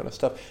and that kind of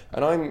stuff.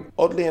 And I'm,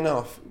 oddly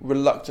enough,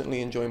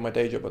 reluctantly enjoying my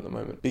day job at the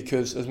moment,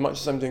 because as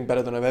much as I'm doing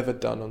better than I've ever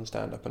done on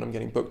stand-up, and I'm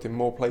getting booked in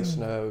more places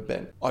than I've ever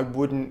been, I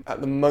wouldn't at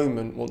the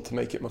moment want to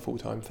make it my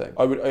full-time thing.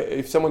 I would,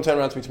 if someone turned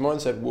around to me tomorrow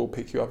and said, we'll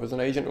pick you up as an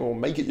agent or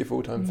make it your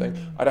full-time thing,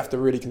 I'd have to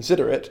really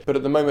consider it. But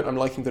at the moment I'm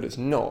liking that it's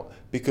not,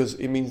 because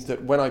it means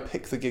that when I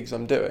pick the gigs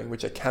I'm doing,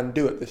 which I can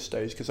do at this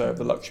stage because I have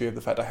the luxury of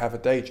the fact I have a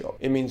day job,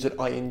 it means that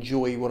I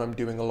enjoy what I'm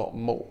doing a lot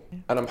more.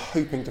 And I'm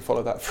hoping to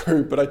follow that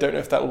through, but I don't know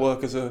if that'll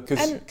work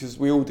because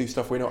we all do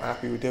stuff we're not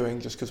happy with doing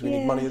just because we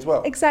need money as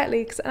well.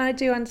 Exactly, and I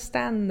do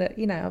understand that,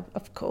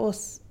 of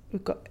course,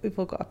 we've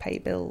all got to pay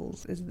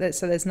bills,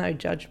 so there's no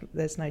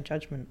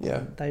judgment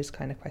on those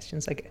kind of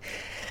questions,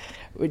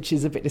 which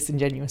is a bit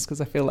disingenuous,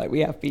 because I feel like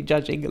we have been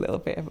judging a little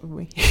bit, haven't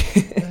we?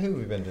 Who have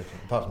we been judging,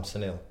 apart from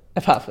Sunil?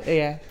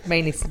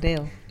 Mainly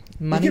Sunil.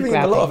 Money You're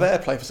giving him a lot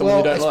of airplay for someone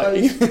you don't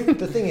like.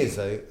 The thing is,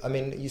 though, I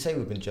mean, you say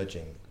we've been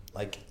judging,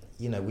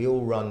 we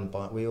all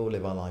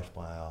live our life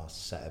by our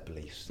set of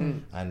beliefs,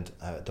 and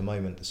at the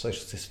moment the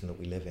social system that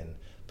we live in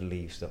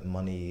believes that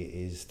money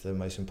is the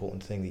most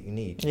important thing that you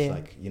need. Yeah. It's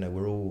like, you know,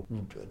 we're all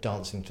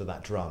dancing to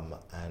that drum,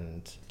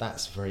 and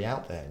that's very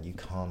out there, and you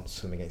can't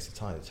swim against the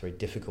tide. It's very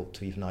difficult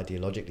to even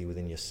ideologically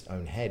within your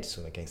own head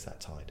swim against that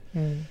tide.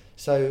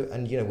 So,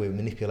 and you know, we're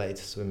manipulated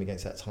to swim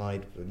against that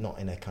tide, but not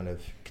in a kind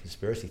of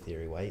conspiracy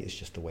theory way. It's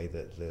just the way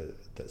that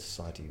that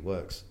society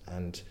works.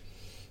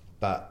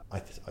 But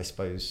I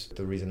suppose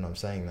the reason I'm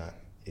saying that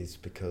is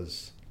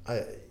because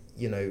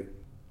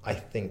I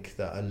think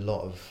that a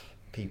lot of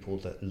people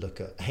that look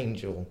at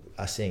Angel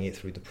are seeing it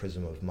through the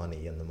prism of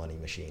money and the money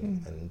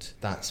machine, and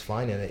that's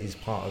fine, and it is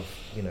part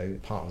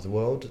of the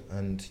world,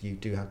 and you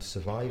do have to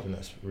survive, and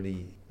that's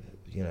really,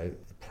 you know,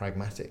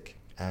 pragmatic.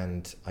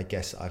 And I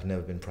guess I've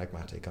never been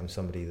pragmatic. I'm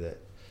somebody that,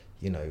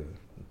 you know,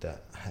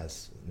 that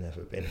has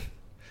never been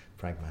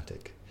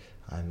pragmatic.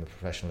 I'm a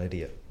professional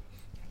idiot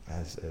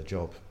as a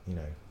job, you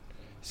know.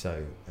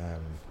 So,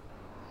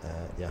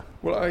 yeah.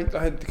 Well, I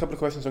had a couple of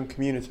questions on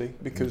community,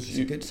 because it's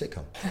a good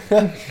sitcom.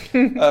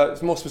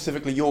 It's more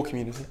specifically your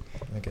community.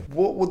 Okay.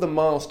 What were the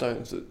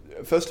milestones?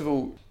 First of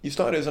all, you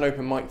started as an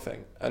open mic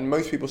thing, and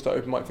most people start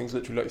open mic things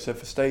literally, like you said,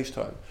 for stage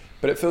time.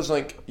 But it feels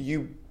like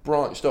you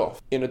branched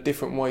off in a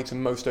different way to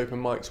most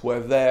open mics, where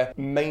their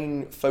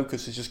main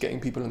focus is just getting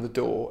people in the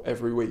door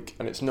every week,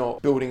 and it's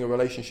not building a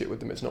relationship with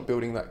them, it's not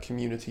building that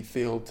community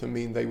feel to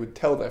mean they would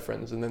tell their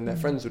friends, and then their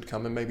friends would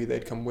come, and maybe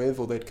they'd come with,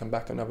 or they'd come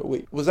back another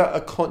week. Was that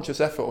a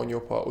conscious effort on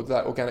your part? Would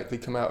that organically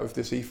come out of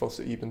this ethos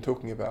that you've been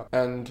talking about?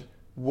 And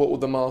what were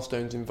the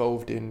milestones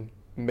involved in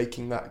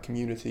making that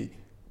community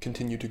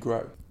continue to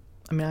grow?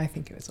 I mean, I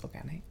think it was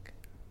organic.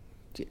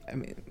 I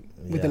mean,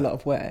 with a lot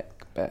of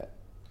work, but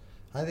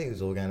I think it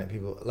was organic.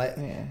 People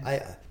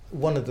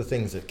one of the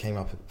things that came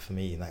up for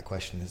me in that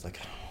question is like,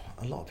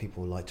 a lot of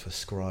people like to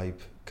ascribe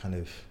kind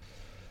of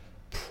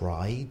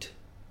pride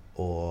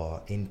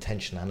or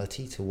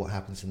intentionality to what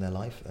happens in their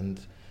life,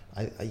 and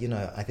I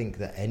think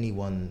that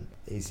anyone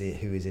who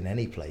is in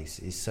any place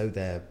is so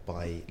there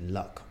by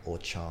luck or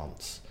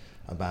chance.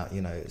 About,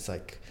 you know, it's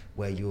like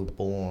where you were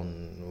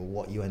born,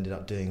 what you ended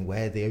up doing,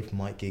 where the open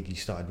mic gig you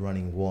started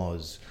running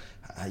was.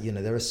 You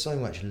know, there is so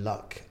much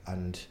luck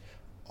and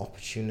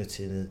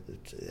opportunity.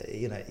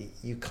 You know,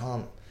 you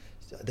can't.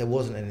 There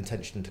wasn't an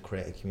intention to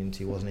create a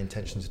community. There wasn't an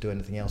intention to do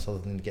anything else other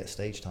than to get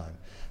stage time,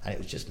 and it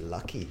was just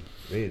lucky,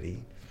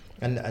 really.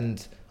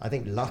 And I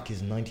think luck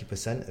is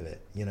 90% of it.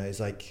 You know, it's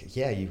like,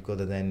 yeah, you've got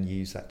to then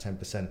use that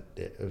 10%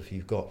 of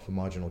you've got for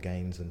marginal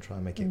gains and try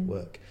and make it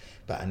work.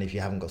 And if you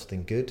haven't got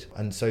something good,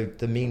 and so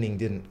the meaning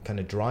didn't kind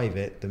of drive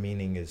it. The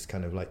meaning is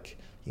kind of like,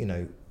 you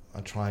know,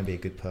 I try and be a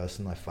good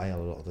person. I fail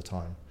a lot of the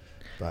time,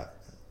 but.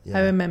 Yeah.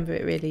 I remember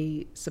it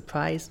really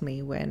surprised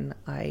me when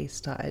I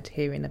started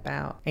hearing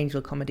about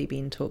Angel comedy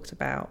being talked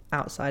about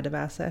outside of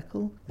our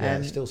circle. Yeah,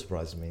 it still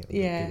surprises me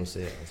when people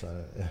see it.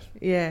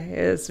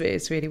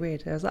 It's really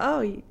weird. I was like,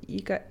 oh,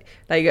 you got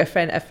like a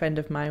friend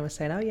of mine was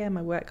saying, oh yeah,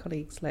 my work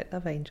colleagues like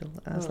love Angel.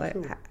 And I was like,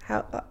 cool.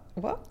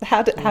 What?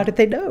 How did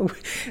they know?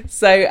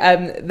 So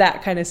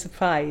that kind of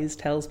surprise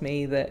tells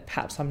me that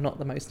perhaps I'm not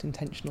the most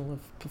intentional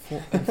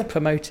of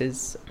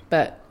promoters,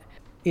 but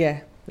yeah.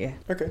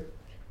 Okay.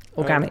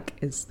 Organic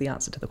is the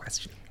answer to the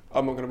question.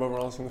 I'm not going to bother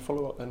answering the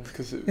follow-up then,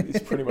 because it's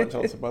pretty much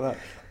answered by that.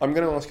 I'm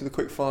going to ask you the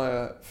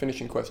quick-fire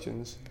finishing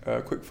questions.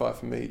 Quick-fire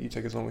for me, you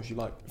take as long as you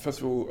like. First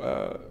of all,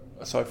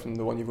 aside from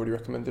the one you've already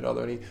recommended, are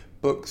there any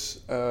books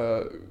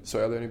that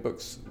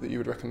you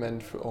would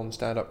recommend on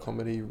stand-up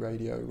comedy,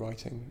 radio,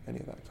 writing, any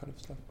of that kind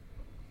of stuff?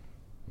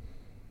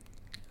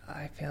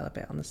 I feel a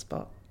bit on the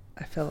spot.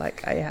 I feel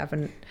like I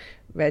haven't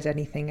read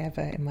anything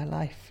ever in my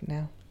life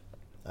now.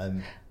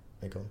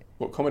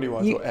 What,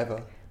 comedy-wise or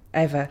ever?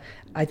 Ever.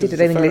 I did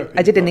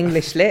an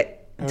English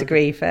lit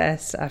degree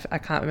first. I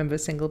can't remember a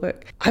single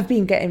book. I've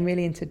been getting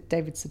really into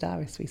David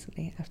Sedaris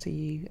recently after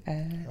you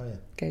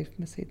gave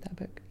Masood that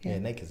book. Yeah,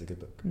 Naked is a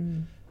good book.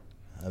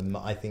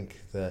 I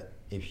think that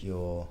if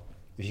you've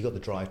got the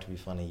drive to be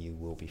funny, you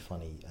will be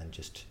funny, and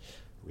just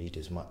read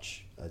as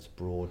much as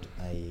broad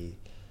a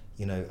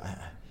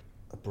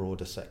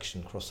broader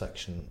cross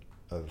section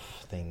of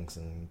things,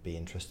 and be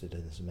interested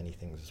in as many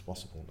things as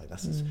possible. Like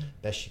that's as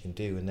best you can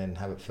do, and then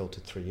have it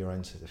filtered through your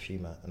own sense of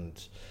humour,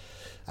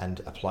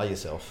 and apply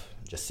yourself.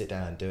 Just sit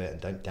down and do it,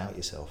 and don't doubt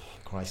yourself,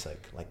 for Christ's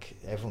sake. Like,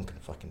 everyone can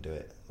fucking do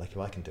it. Like, if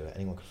I can do it,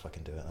 anyone can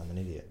fucking do it. I'm an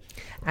idiot.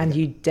 And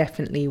you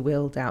definitely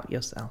will doubt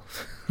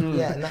yourself.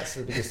 Yeah, and that's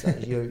the biggest thing.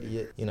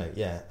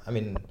 I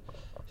mean,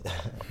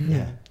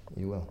 yeah,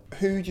 you will.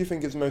 Who do you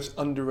think is the most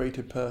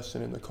underrated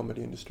person in the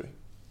comedy industry?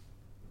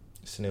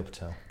 Sunil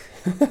Patel.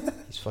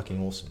 He's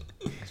fucking awesome.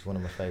 He's one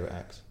of my favourite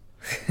acts.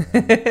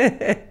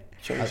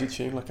 Change your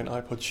tune like an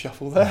iPod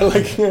shuffle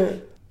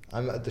there.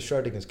 I'm the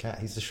Schrodinger's cat.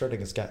 He's the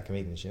Schrodinger's cat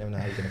comedian. You never know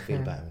how you're going to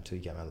feel about him until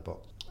you get him out of the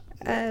box.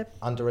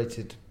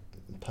 Underrated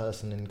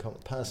person in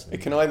person.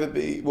 It can either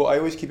be, well, I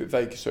always keep it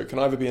vague, so it can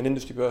either be an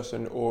industry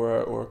person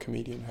or a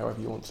comedian, however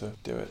you want to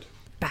do it.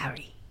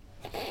 Barry.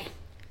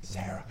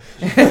 Sarah.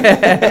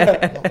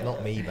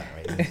 not me,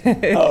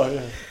 Barry. Oh,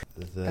 yeah.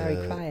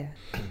 Barry Cryer.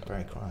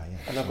 Barry Cryer,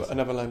 yeah.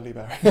 Another lonely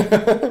Barry.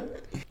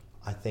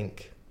 I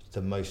think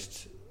the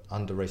most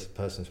underrated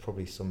person is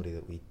probably somebody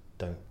that we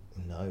don't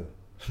know.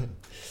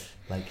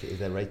 Like, if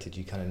they're rated,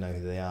 you kind of know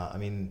who they are. I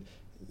mean,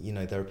 you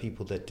know, there are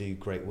people that do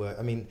great work.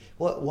 I mean,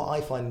 what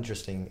I find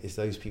interesting is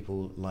those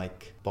people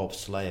like Bob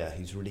Slayer,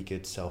 who's a really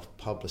good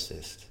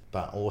self-publicist,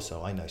 but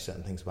also I know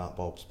certain things about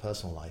Bob's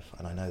personal life,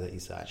 and I know that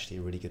he's actually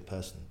a really good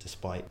person,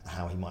 despite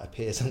how he might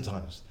appear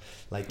sometimes.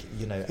 Like,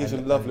 you know... He's a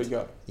lovely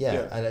guy.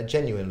 Yeah, and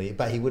genuinely,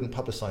 but he wouldn't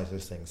publicise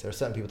those things. There are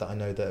certain people that I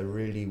know that are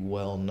really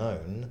well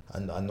known,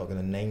 and I'm not going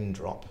to name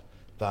drop,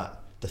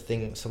 but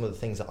some of the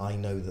things that I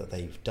know that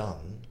they've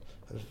done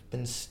have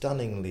been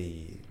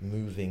stunningly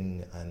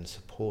moving and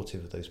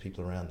supportive of those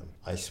people around them.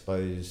 I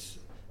suppose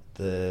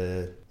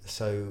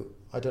so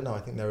I don't know, I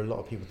think there are a lot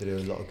of people that do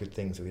a lot of good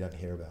things that we don't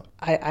hear about.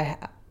 I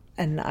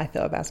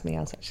thought about something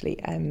else actually.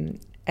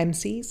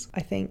 MCs, I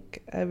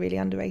think, are really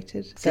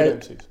underrated.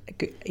 Good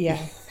MCs.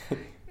 Yeah.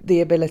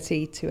 The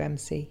ability to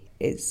MC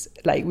is,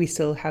 like, we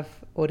still have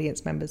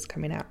audience members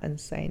coming out and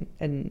saying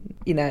to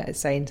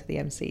the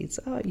MCs,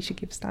 oh, you should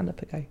give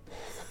stand-up a go.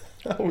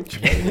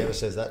 Nobody ever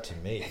says that to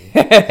me.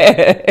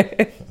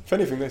 If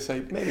anything, they say,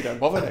 maybe don't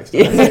bother next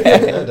time.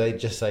 No, they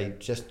just say,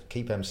 just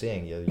keep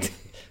MCing. You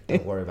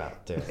don't worry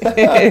about doing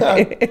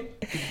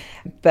it.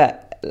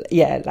 But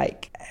yeah,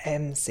 like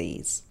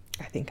MCs,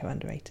 I think are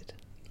underrated.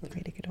 Okay.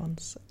 Really good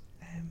ones.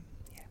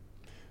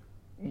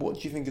 What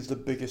do you think is the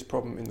biggest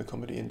problem in the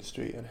comedy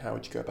industry, and how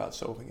would you go about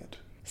solving it?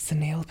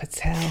 Sunil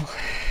Patel.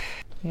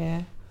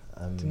 Yeah.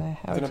 Don't know.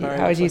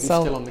 How would you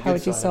solve him? How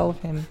do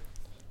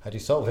you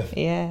solve him?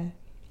 Yeah.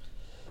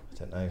 I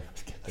don't know.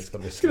 It's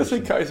got to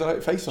be cut his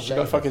face off. He's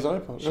got to fuck his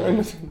iPod.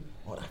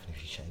 What happened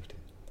if you shaved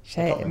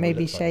him?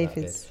 Maybe shave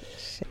his...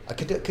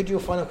 Could your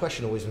final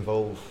question always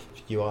involve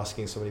you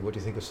asking somebody, what do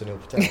you think of Sunil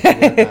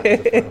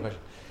Patel?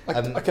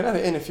 I can add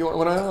it in if you want.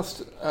 When I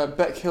asked,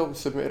 Beck Hill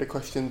submitted a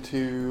question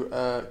to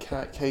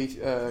Kate.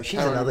 She's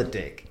Karen. another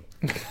dick.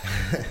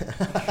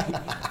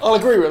 I'll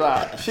agree with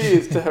that. She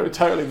is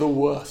totally the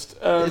worst.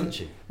 Isn't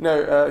she?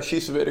 No,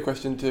 she submitted a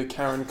question to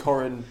Karen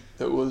Corrin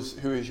that was,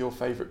 who is your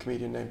favourite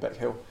comedian named Beck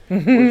Hill?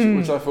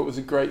 which I thought was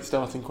a great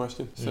starting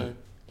question. So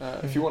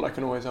if you want, I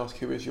can always ask,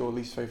 who is your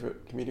least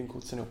favourite comedian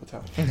called Sunil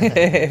Patel?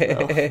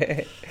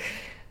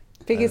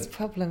 Biggest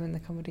problem in the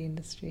comedy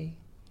industry?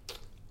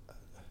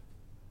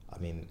 I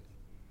mean,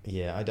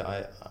 yeah,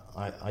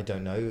 I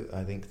don't know.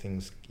 I think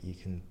things you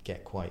can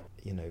get quite,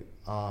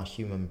 our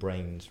human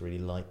brains really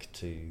like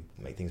to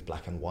make things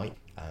black and white,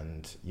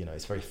 and,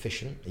 it's very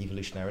efficient.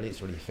 Evolutionarily,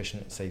 it's really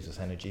efficient. It saves us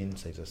energy and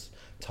saves us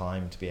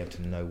time to be able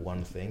to know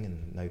one thing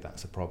and know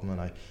that's a problem.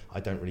 And I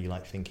don't really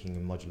like thinking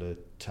in modular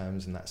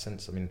terms in that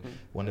sense. I mean,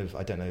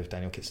 I don't know if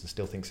Daniel Kitson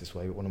still thinks this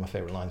way, but one of my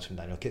favourite lines from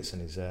Daniel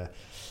Kitson is,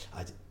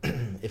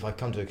 if I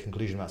come to a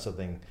conclusion about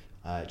something,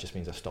 it just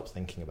means I've stopped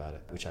thinking about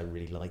it, which I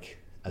really like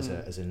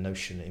as a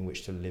notion in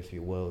which to live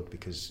your world,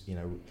 because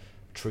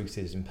truth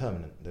is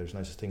impermanent. There's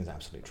no such thing as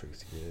absolute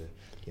truth.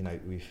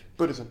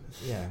 Buddhism.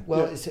 Yeah,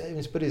 well, yeah.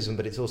 It's Buddhism,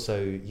 but it's also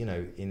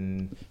it's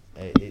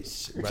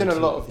in a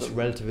lot of it's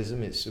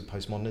relativism. It's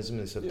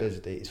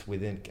postmodernism. It's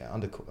within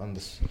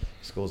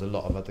underscores a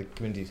lot of other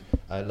communities,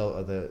 a lot of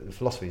other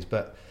philosophies.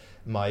 But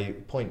my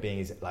point being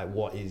is, like,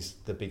 what is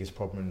the biggest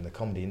problem in the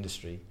comedy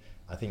industry?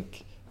 I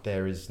think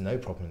there is no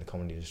problem in the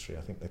comedy industry.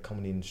 I think the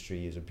comedy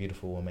industry is a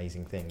beautiful,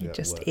 amazing thing. It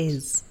just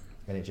is.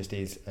 And it just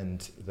is.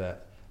 And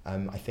that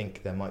I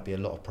think there might be a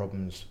lot of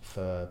problems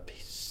for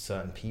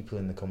certain people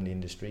in the comedy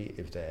industry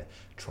if they're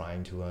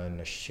trying to earn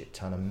a shit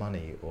ton of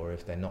money, or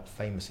if they're not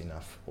famous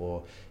enough,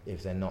 or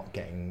if they're not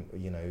getting,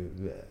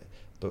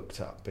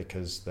 booked up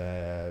because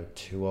they're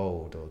too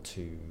old or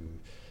too,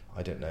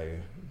 I don't know,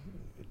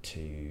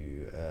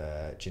 too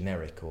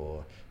generic,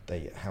 or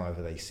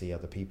however they see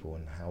other people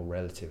and how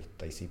relative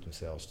they see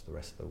themselves to the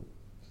rest of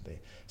the.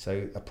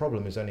 So a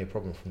problem is only a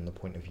problem from the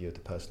point of view of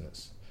the person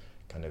that's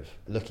kind of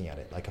looking at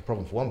it. Like, a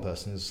problem for one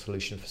person is a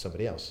solution for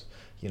somebody else.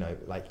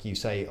 Like you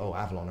say,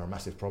 Avalon are a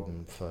massive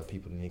problem for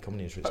people in the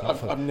comedy industry. It's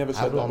not I've never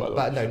said Avalon,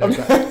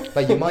 that.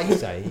 but you might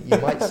say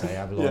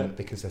Avalon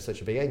because they're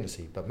such a big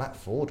agency. But Matt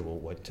Ford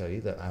would tell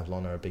you that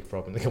Avalon are a big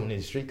problem in the comedy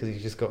industry because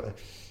he's just got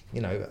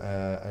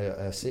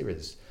a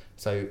series.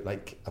 So,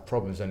 like, a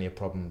problem is only a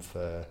problem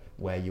for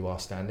where you are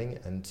standing,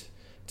 and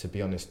to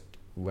be honest,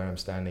 where I'm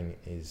standing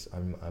is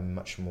I'm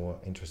much more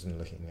interested in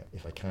looking at,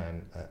 if I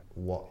can, at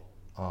what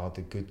are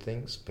the good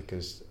things,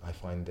 because I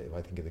find that if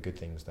I think of the good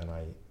things, then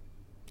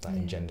that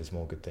engenders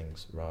more good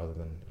things, rather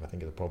than if I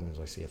think of the problems,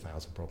 I see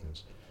 1,000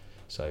 problems.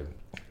 So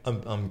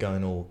I'm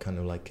going all kind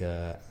of like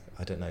I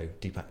don't know,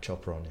 Deepak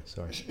Chopra on it.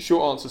 Sorry.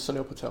 Short answer: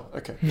 Sunil Patel.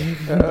 Okay.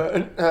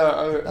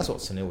 That's what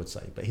Sunil would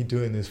say, but he'd do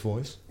it in this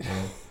voice.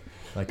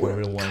 Like a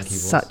real wanky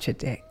voice. Such a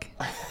dick.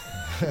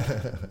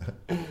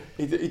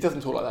 He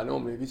doesn't talk like that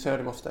normally. If you heard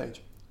him off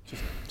stage,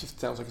 just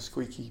sounds like a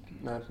squeaky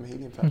man from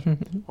Helium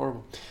Fashion.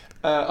 Horrible.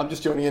 I'm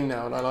just joining in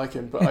now, and I like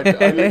him, but I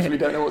literally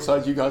don't know what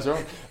side you guys are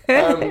on.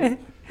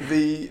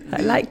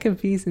 I like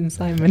confusing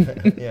Simon.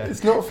 Yeah.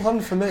 It's not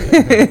fun for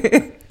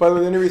me. By the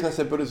way, the only reason I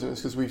said Buddhism is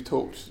because we've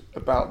talked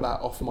about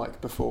that off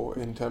mic before,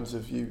 in terms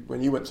of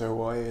when you went to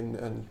Hawaii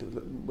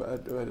and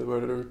were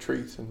at a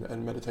retreat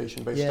and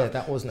meditation based stuff. Yeah,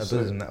 that wasn't a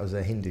Buddhism, that was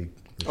a Hindu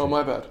retreat. Oh,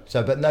 my bad.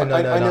 So, but no.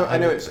 I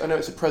know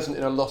it's present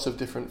in a lot of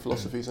different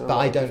philosophies and but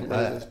I don't.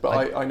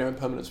 I know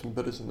impermanence from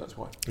Buddhism. That's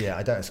why. Yeah,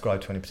 I don't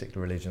ascribe to any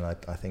particular religion.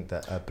 I think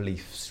that a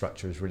belief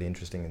structure is really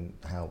interesting in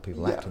how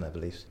people act on their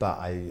beliefs. But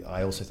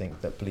I also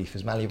think that belief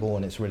is malleable,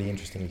 and it's really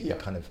interesting. You can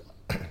kind of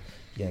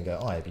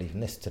go, I believe in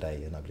this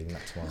today, and I believe in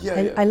that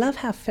tomorrow. I love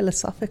how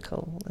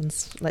philosophical and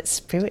like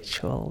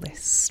spiritual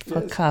this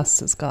podcast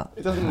has got.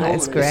 It doesn't normally.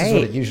 It's great. This is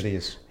what it usually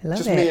is. I love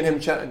just it. me and him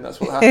chatting.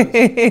 That's what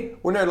happens.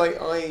 Well, no, like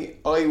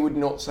I would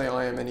not say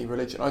I am any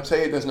religion. I'd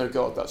say there's no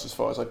God. That's as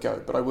far as I'd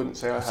go. But I wouldn't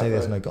say I have. Say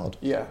there's no God.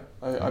 Yeah,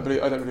 I don't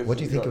believe. What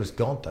do you think it was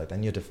God though?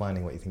 Then you're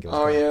defining what you think it was.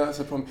 Oh God. yeah, that's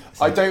the problem.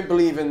 I don't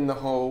believe in the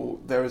whole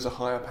there is a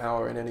higher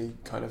power in any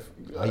kind of.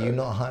 Are you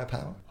not a higher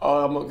power?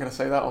 I'm not going to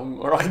say that.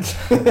 I'm all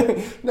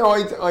right. No,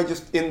 I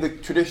just in the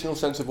traditional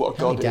sense of what a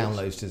God is. How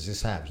many downloads does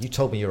this have? You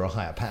told me you're a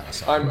higher power.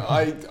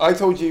 I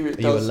told you. Are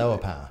you a lower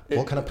power?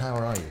 What kind of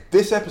power are you?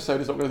 This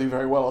episode is not going to do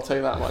very well. I'll tell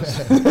you that much.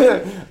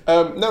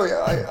 No,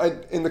 I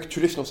in the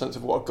traditional sense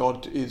of what a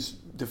God is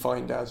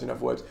defined as, in other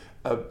words,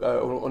 an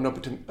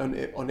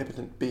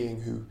omnipotent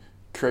being who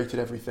created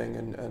everything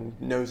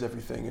and knows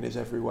everything and is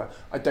everywhere.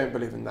 I don't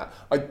believe in that.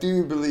 I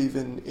do believe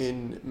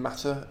in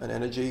matter and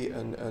energy,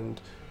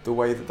 and the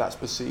way that that's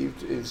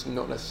perceived is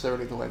not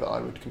necessarily the way that I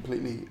would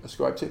completely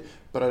ascribe to.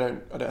 But I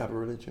don't have a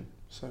religion.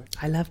 So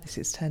I love this.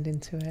 It's turned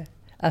into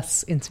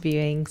us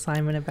interviewing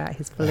Simon about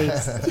his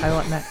beliefs. I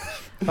want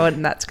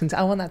that to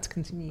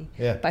continue.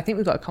 Yeah. But I think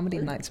we've got a comedy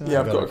night tomorrow. Yeah,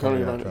 I've got a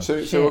comedy night. So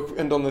we'll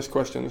end on this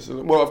question.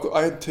 Well,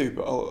 I had two,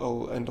 but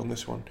I'll end on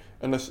this one.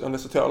 Unless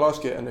I'll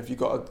ask it, and if you've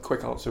got a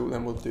quick answer,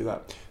 then we'll do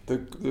that. The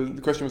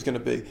question was going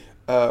to be,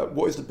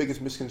 what is the biggest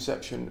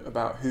misconception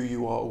about who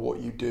you are or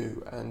what you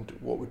do, and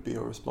what would be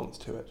your response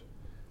to it?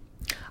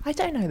 I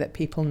don't know that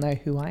people know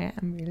who I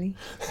am, really.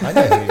 I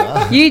know who you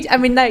are.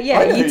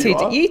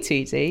 You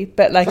two do,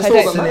 but like, that's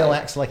I don't. Sunil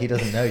acts like he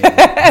doesn't know you.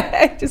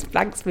 It just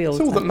blanks me all the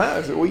time. That's all that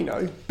matters that we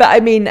know. But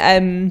I mean,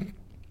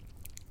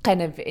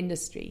 kind of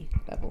industry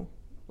level.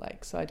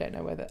 Like, so I don't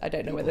know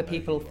whether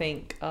people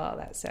think, oh,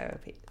 that's Sarah.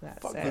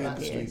 That's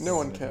Sarah. No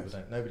one cares.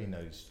 Nobody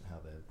knows how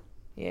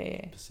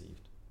they're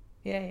perceived.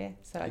 Yeah.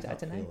 So I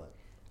don't know.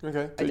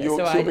 Okay, so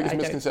your biggest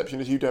misconception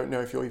is you don't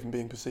know if you're even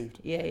being perceived.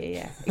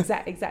 Yeah.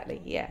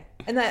 Exactly. Yeah,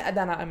 and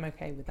then I'm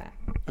okay with that.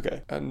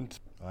 Okay, and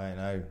I don't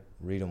know.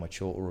 Read all my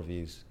chortle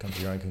reviews. Come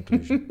to your own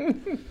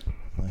conclusion.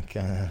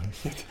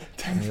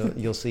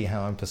 You'll see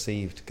how I'm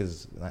perceived,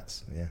 because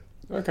that's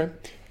Okay.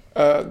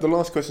 The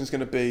last question is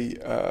going to be: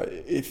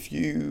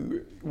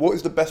 what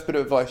is the best bit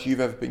of advice you've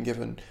ever been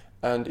given?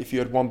 And if you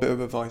had one bit of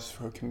advice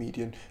for a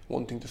comedian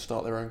wanting to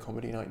start their own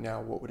comedy night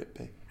now, what would it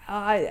be?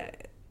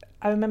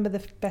 I remember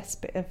the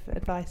best bit of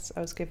advice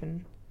I was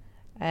given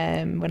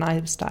when I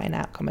was starting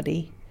out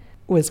comedy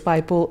was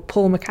by Paul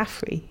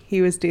McCaffrey.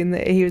 He was doing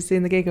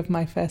the gig of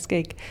my first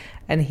gig,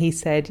 and he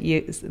said,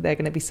 there are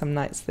going to be some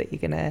nights that you're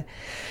going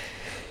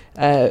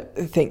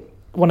to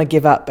want to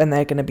give up, and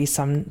there are going to be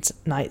some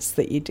nights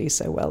that you do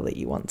so well that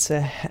you want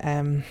to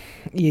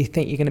you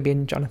think you're going to be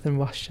in Jonathan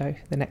Ross show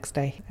the next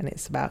day, and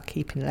it's about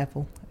keeping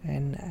level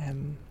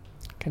and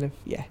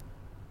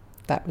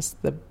that was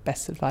the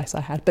best advice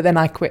I had. But then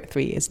I quit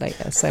 3 years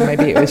later, so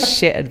maybe it was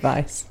shit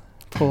advice.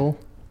 Paul.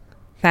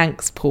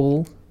 Thanks,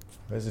 Paul.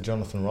 There's the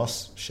Jonathan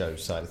Ross show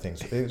side of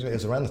things. It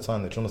was around the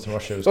time that Jonathan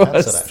Ross show was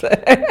cancelled,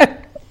 actually.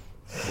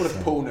 What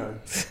does Paul know?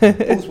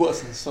 Paul's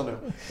worse than Sunil.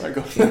 My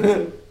God.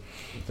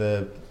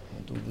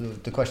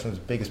 The question was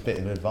biggest bit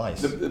of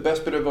advice. The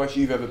best bit of advice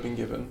you've ever been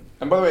given.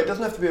 And by the way, it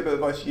doesn't have to be a bit of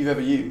advice you've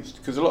ever used,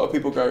 because a lot of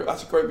people go,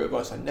 that's a great bit of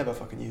advice, I never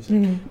fucking use it.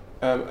 Mm.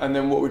 And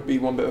then what would be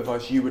one bit of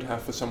advice you would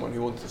have for someone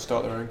who wanted to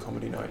start their own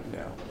comedy night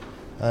now?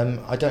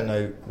 I don't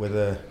know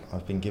whether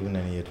I've been given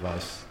any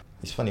advice.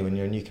 It's funny, when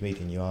you're a new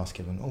comedian, you ask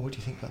everyone, what do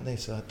you think about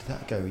this? Did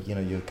that go?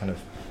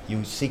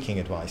 You're seeking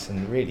advice,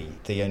 and really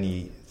the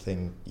only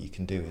thing you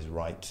can do is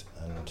write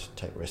and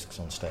take risks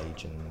on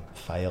stage and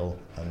fail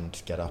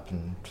and get up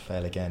and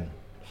fail again,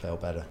 fail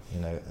better,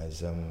 as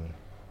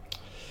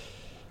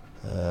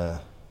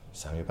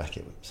Samuel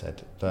Beckett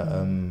said. But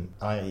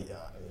I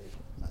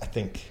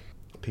think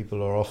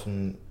people are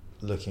often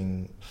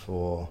looking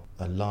for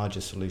a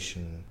larger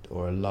solution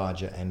or a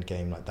larger end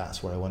game, like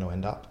that's where I want to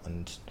end up,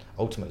 and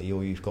ultimately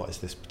all you've got is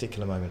this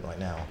particular moment right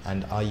now,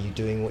 and are you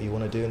doing what you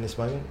want to do in this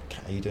moment?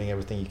 Are you doing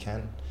everything you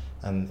can?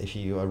 And if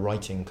you are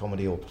writing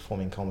comedy or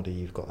performing comedy,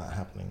 you've got that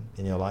happening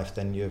in your life,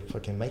 then you're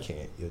fucking making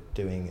it. You're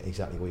doing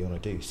exactly what you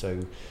want to do. So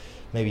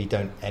maybe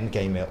don't end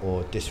game it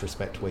or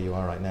disrespect where you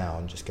are right now,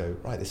 and just go,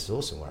 right, this is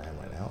awesome where I am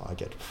right now. I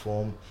get to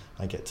perform,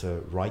 I get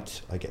to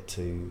write, I get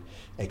to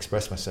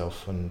express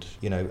myself, and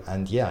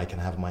I can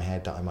have in my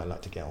head that I might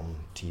like to get on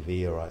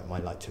TV, or I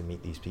might like to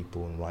meet these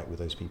people and write with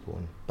those people.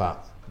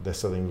 But there's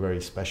something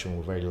very special.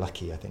 We're very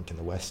lucky, I think, in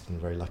the West,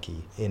 and very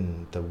lucky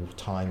in the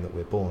time that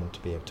we're born to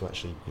be able to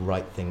actually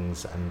write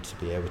things and to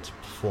be able to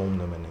perform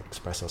them and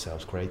express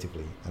ourselves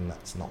creatively. And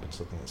that's not been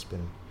something that's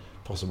been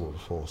possible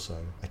before. So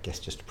I guess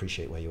just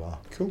appreciate where you are.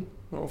 Cool.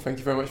 Well, thank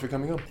you very much for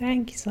coming on.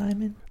 Thank you,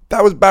 Simon.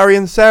 That was Barry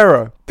and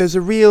Sarah. There's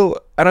a real,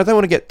 and I don't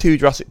want to get too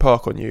Jurassic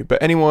Park on you,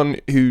 but anyone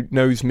who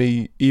knows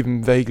me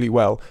even vaguely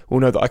well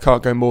will know that I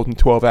can't go more than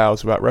 12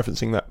 hours without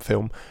referencing that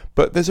film.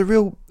 But there's a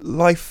real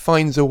life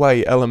finds a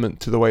way element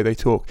to the way they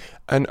talk,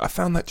 and I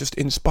found that just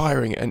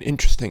inspiring and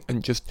interesting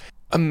and just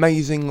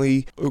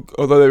amazingly,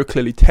 although they were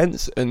clearly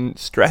tense and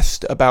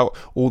stressed about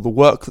all the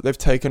work that they've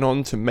taken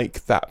on to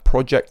make that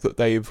project that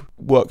they've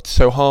worked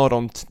so hard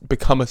on to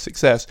become a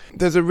success,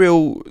 there's a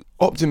real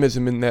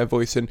optimism in their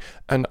voice, and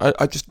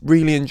I just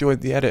really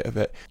enjoyed the edit of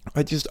it.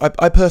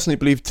 I personally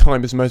believe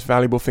time is the most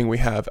valuable thing we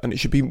have, and it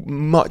should be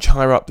much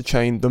higher up the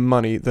chain than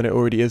money than it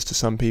already is to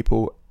some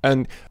people.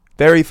 And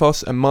their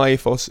ethos and my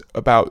ethos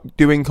about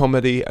doing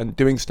comedy and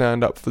doing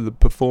stand-up for the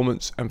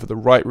performance and for the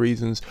right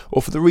reasons,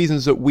 or for the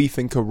reasons that we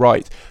think are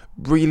right,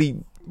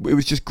 really, it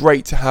was just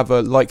great to have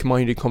a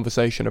like-minded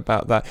conversation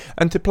about that,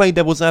 and to play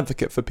devil's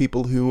advocate for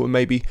people who are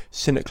maybe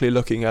cynically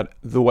looking at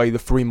the way the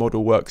free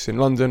model works in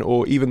London,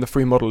 or even the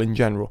free model in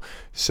general.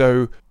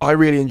 So I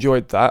really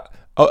enjoyed that.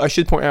 I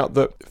should point out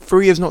that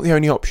free is not the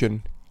only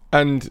option,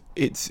 and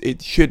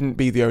it shouldn't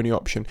be the only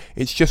option.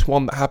 It's just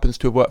one that happens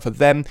to have worked for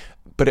them,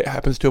 but it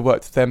happens to have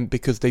worked for them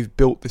because they've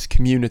built this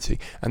community,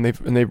 and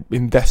they've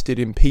invested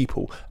in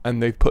people,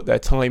 and they've put their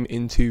time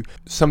into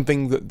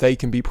something that they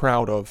can be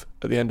proud of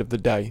at the end of the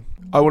day.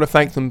 I want to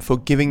thank them for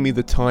giving me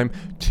the time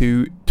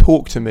to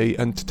talk to me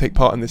and to take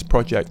part in this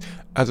project.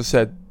 As I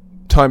said,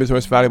 time is the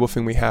most valuable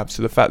thing we have,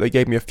 so the fact they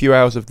gave me a few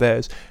hours of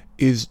theirs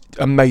is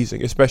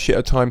amazing, especially at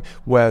a time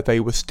where they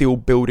were still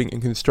building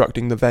and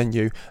constructing the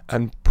venue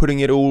and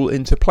putting it all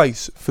into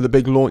place for the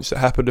big launch that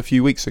happened a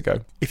few weeks ago.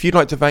 If you'd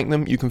like to thank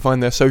them, you can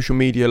find their social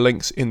media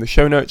links in the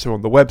show notes or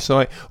on the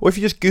website, or if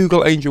you just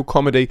Google Angel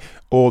Comedy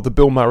or the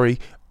Bill Murray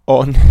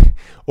or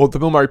the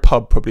Bill Murray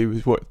pub, probably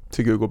was what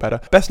to Google better.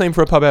 Best name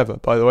for a pub ever,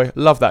 by the way.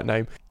 Love that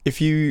name.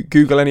 If you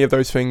Google any of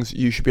those things,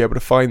 you should be able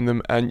to find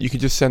them, and you can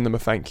just send them a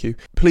thank you.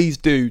 Please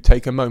do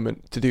take a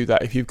moment to do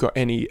that if you've got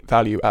any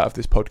value out of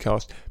this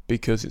podcast,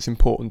 because it's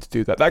important to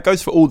do that. That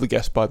goes for all the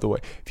guests, by the way.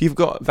 If you've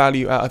got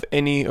value out of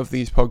any of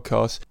these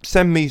podcasts,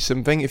 send me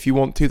something if you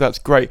want to, that's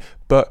great.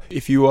 But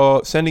if you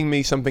are sending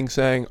me something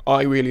saying,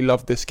 I really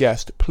love this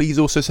guest, please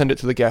also send it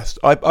to the guest.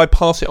 I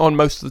pass it on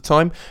most of the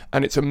time,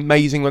 and it's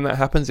amazing when that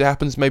happens. It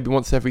happens maybe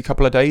once every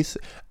couple of days,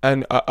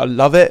 and I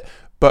love it.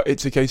 But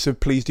it's a case of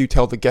please do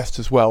tell the guests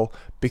as well,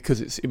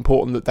 because it's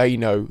important that they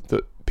know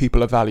that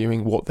people are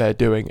valuing what they're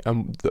doing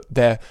and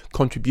their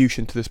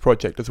contribution to this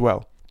project as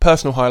well.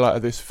 Personal highlight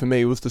of this for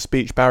me was the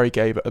speech Barry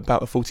gave at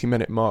about the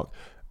 40-minute mark.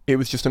 It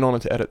was just an honour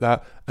to edit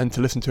that and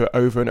to listen to it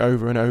over and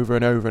over and over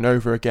and over and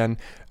over again.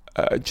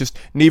 Just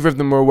neither of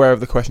them were aware of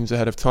the questions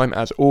ahead of time,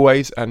 as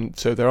always, and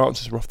so their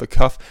answers were off the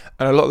cuff,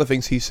 and a lot of the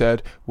things he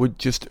said were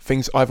just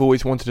things I've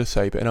always wanted to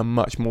say, but in a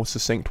much more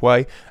succinct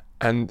way.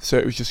 And so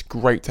it was just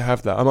great to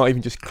have that. I might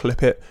even just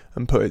clip it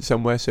and put it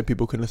somewhere so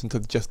people can listen to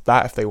just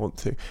that if they want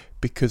to,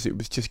 because it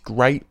was just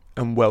great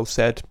and well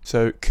said.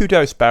 So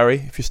kudos,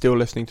 Barry, if you're still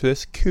listening to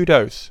this.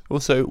 Kudos.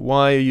 Also,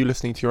 why are you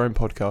listening to your own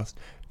podcast?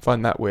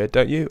 Find that weird,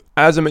 don't you?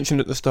 As I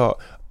mentioned at the start,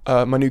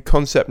 my new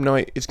concept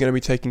night is going to be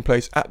taking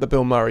place at the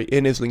Bill Murray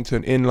in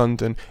Islington in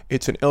London.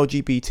 It's an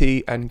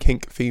LGBT and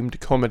kink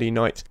themed comedy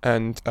night,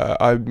 and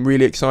I'm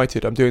really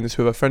excited. I'm doing this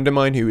with a friend of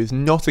mine who is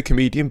not a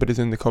comedian but is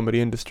in the comedy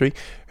industry,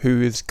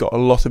 who has got a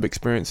lot of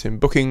experience in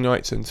booking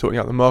nights and sorting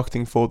out the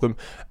marketing for them.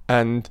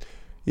 And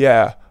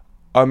yeah,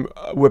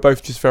 we're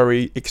both just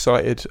very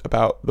excited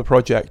about the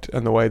project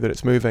and the way that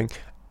it's moving.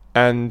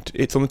 And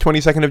it's on the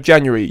 22nd of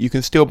January. You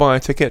can still buy a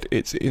ticket.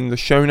 It's in the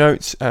show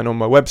notes and on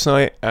my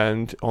website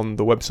and on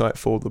the website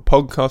for the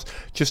podcast.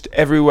 Just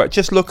everywhere.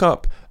 Just look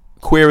up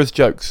Queer as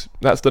Jokes.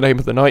 That's the name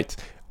of the night.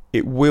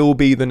 It will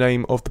be the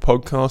name of the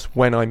podcast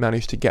when I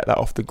manage to get that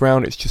off the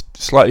ground. It's just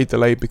slightly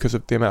delayed because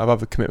of the amount of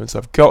other commitments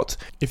I've got.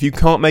 If you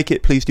can't make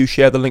it, please do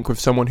share the link with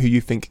someone who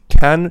you think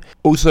can.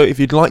 Also, if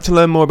you'd like to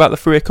learn more about the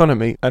free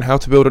economy and how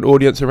to build an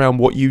audience around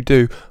what you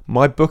do,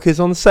 my book is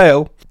on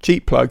sale.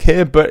 Cheap plug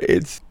here, but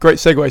it's great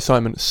segue,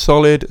 Simon.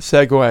 Solid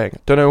segueing.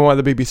 Don't know why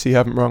the BBC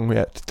haven't rung me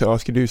yet to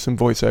ask you to do some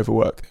voiceover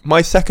work.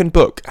 My second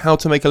book, How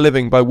to Make a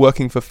Living by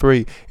Working for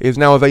Free, is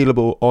now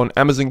available on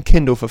Amazon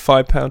Kindle for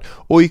 £5,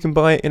 or you can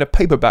buy it in a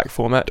paperback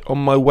format on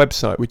my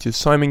website, which is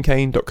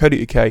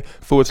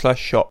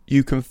simonkane.co.uk/shop.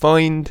 You can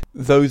find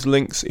those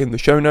links in the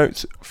show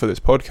notes for this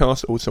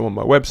podcast, also on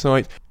my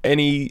website.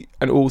 Any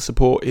and all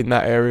support in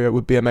that area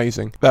would be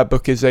amazing. That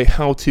book is a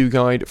how-to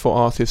guide for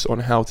artists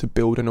on how to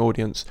build an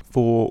audience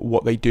for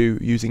what they do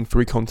using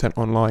free content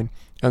online.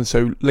 And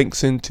so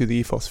links into the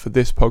ethos for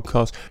this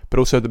podcast, but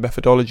also the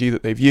methodology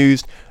that they've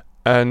used.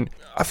 And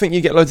I think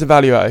you get loads of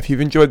value out of it. If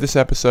you've enjoyed this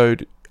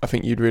episode, I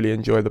think you'd really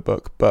enjoy the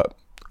book, but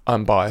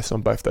I'm biased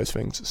on both those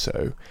things,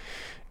 so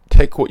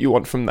take what you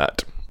want from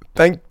that.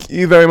 Thank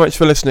you very much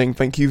for listening.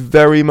 Thank you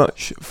very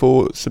much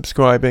for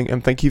subscribing,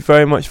 and thank you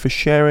very much for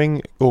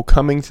sharing or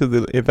coming to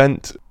the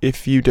event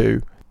if you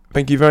do.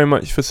 Thank you very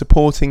much for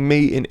supporting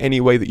me in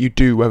any way that you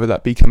do, whether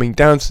that be coming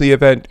down to the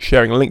event,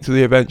 sharing a link to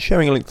the event,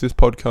 sharing a link to this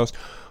podcast,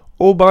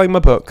 or buying my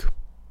book.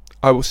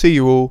 I will see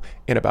you all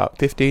in about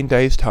 15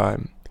 days'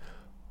 time.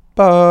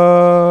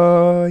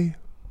 Bye!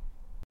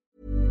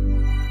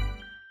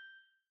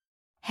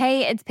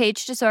 Hey, it's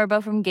Paige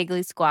DeSorbo from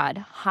Giggly Squad.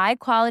 High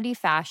quality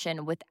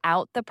fashion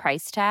without the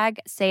price tag.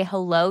 Say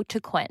hello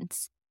to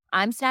Quince.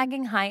 I'm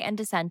snagging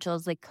high-end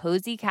essentials like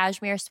cozy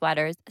cashmere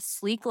sweaters,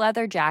 sleek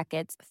leather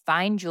jackets,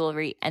 fine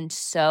jewelry, and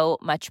so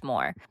much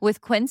more.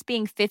 With Quince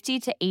being 50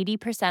 to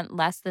 80%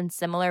 less than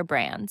similar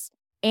brands.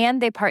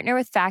 And they partner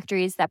with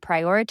factories that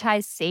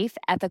prioritize safe,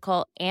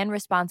 ethical, and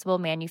responsible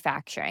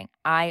manufacturing.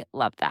 I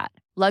love that.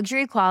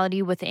 Luxury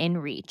quality within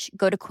reach.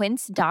 Go to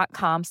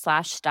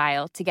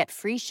quince.com/style to get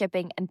free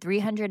shipping and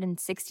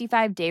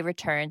 365-day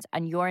returns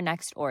on your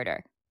next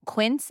order.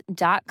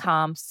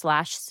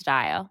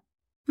 Quince.com/style.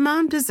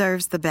 Mom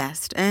deserves the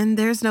best, and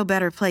there's no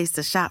better place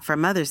to shop for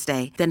Mother's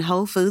Day than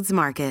Whole Foods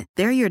Market.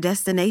 They're your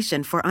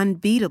destination for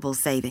unbeatable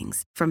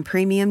savings, from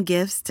premium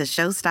gifts to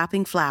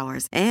show-stopping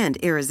flowers and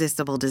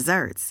irresistible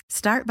desserts.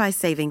 Start by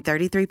saving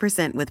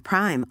 33% with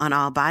Prime on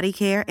all body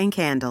care and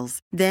candles.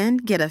 Then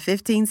get a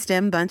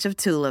 15-stem bunch of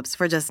tulips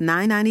for just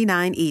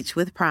 $9.99 each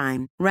with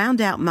Prime. Round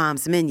out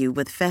Mom's menu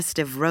with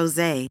festive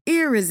rosé,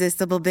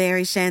 irresistible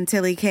berry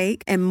chantilly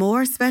cake, and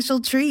more special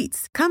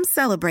treats. Come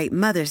celebrate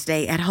Mother's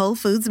Day at Whole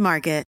Foods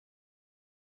Market.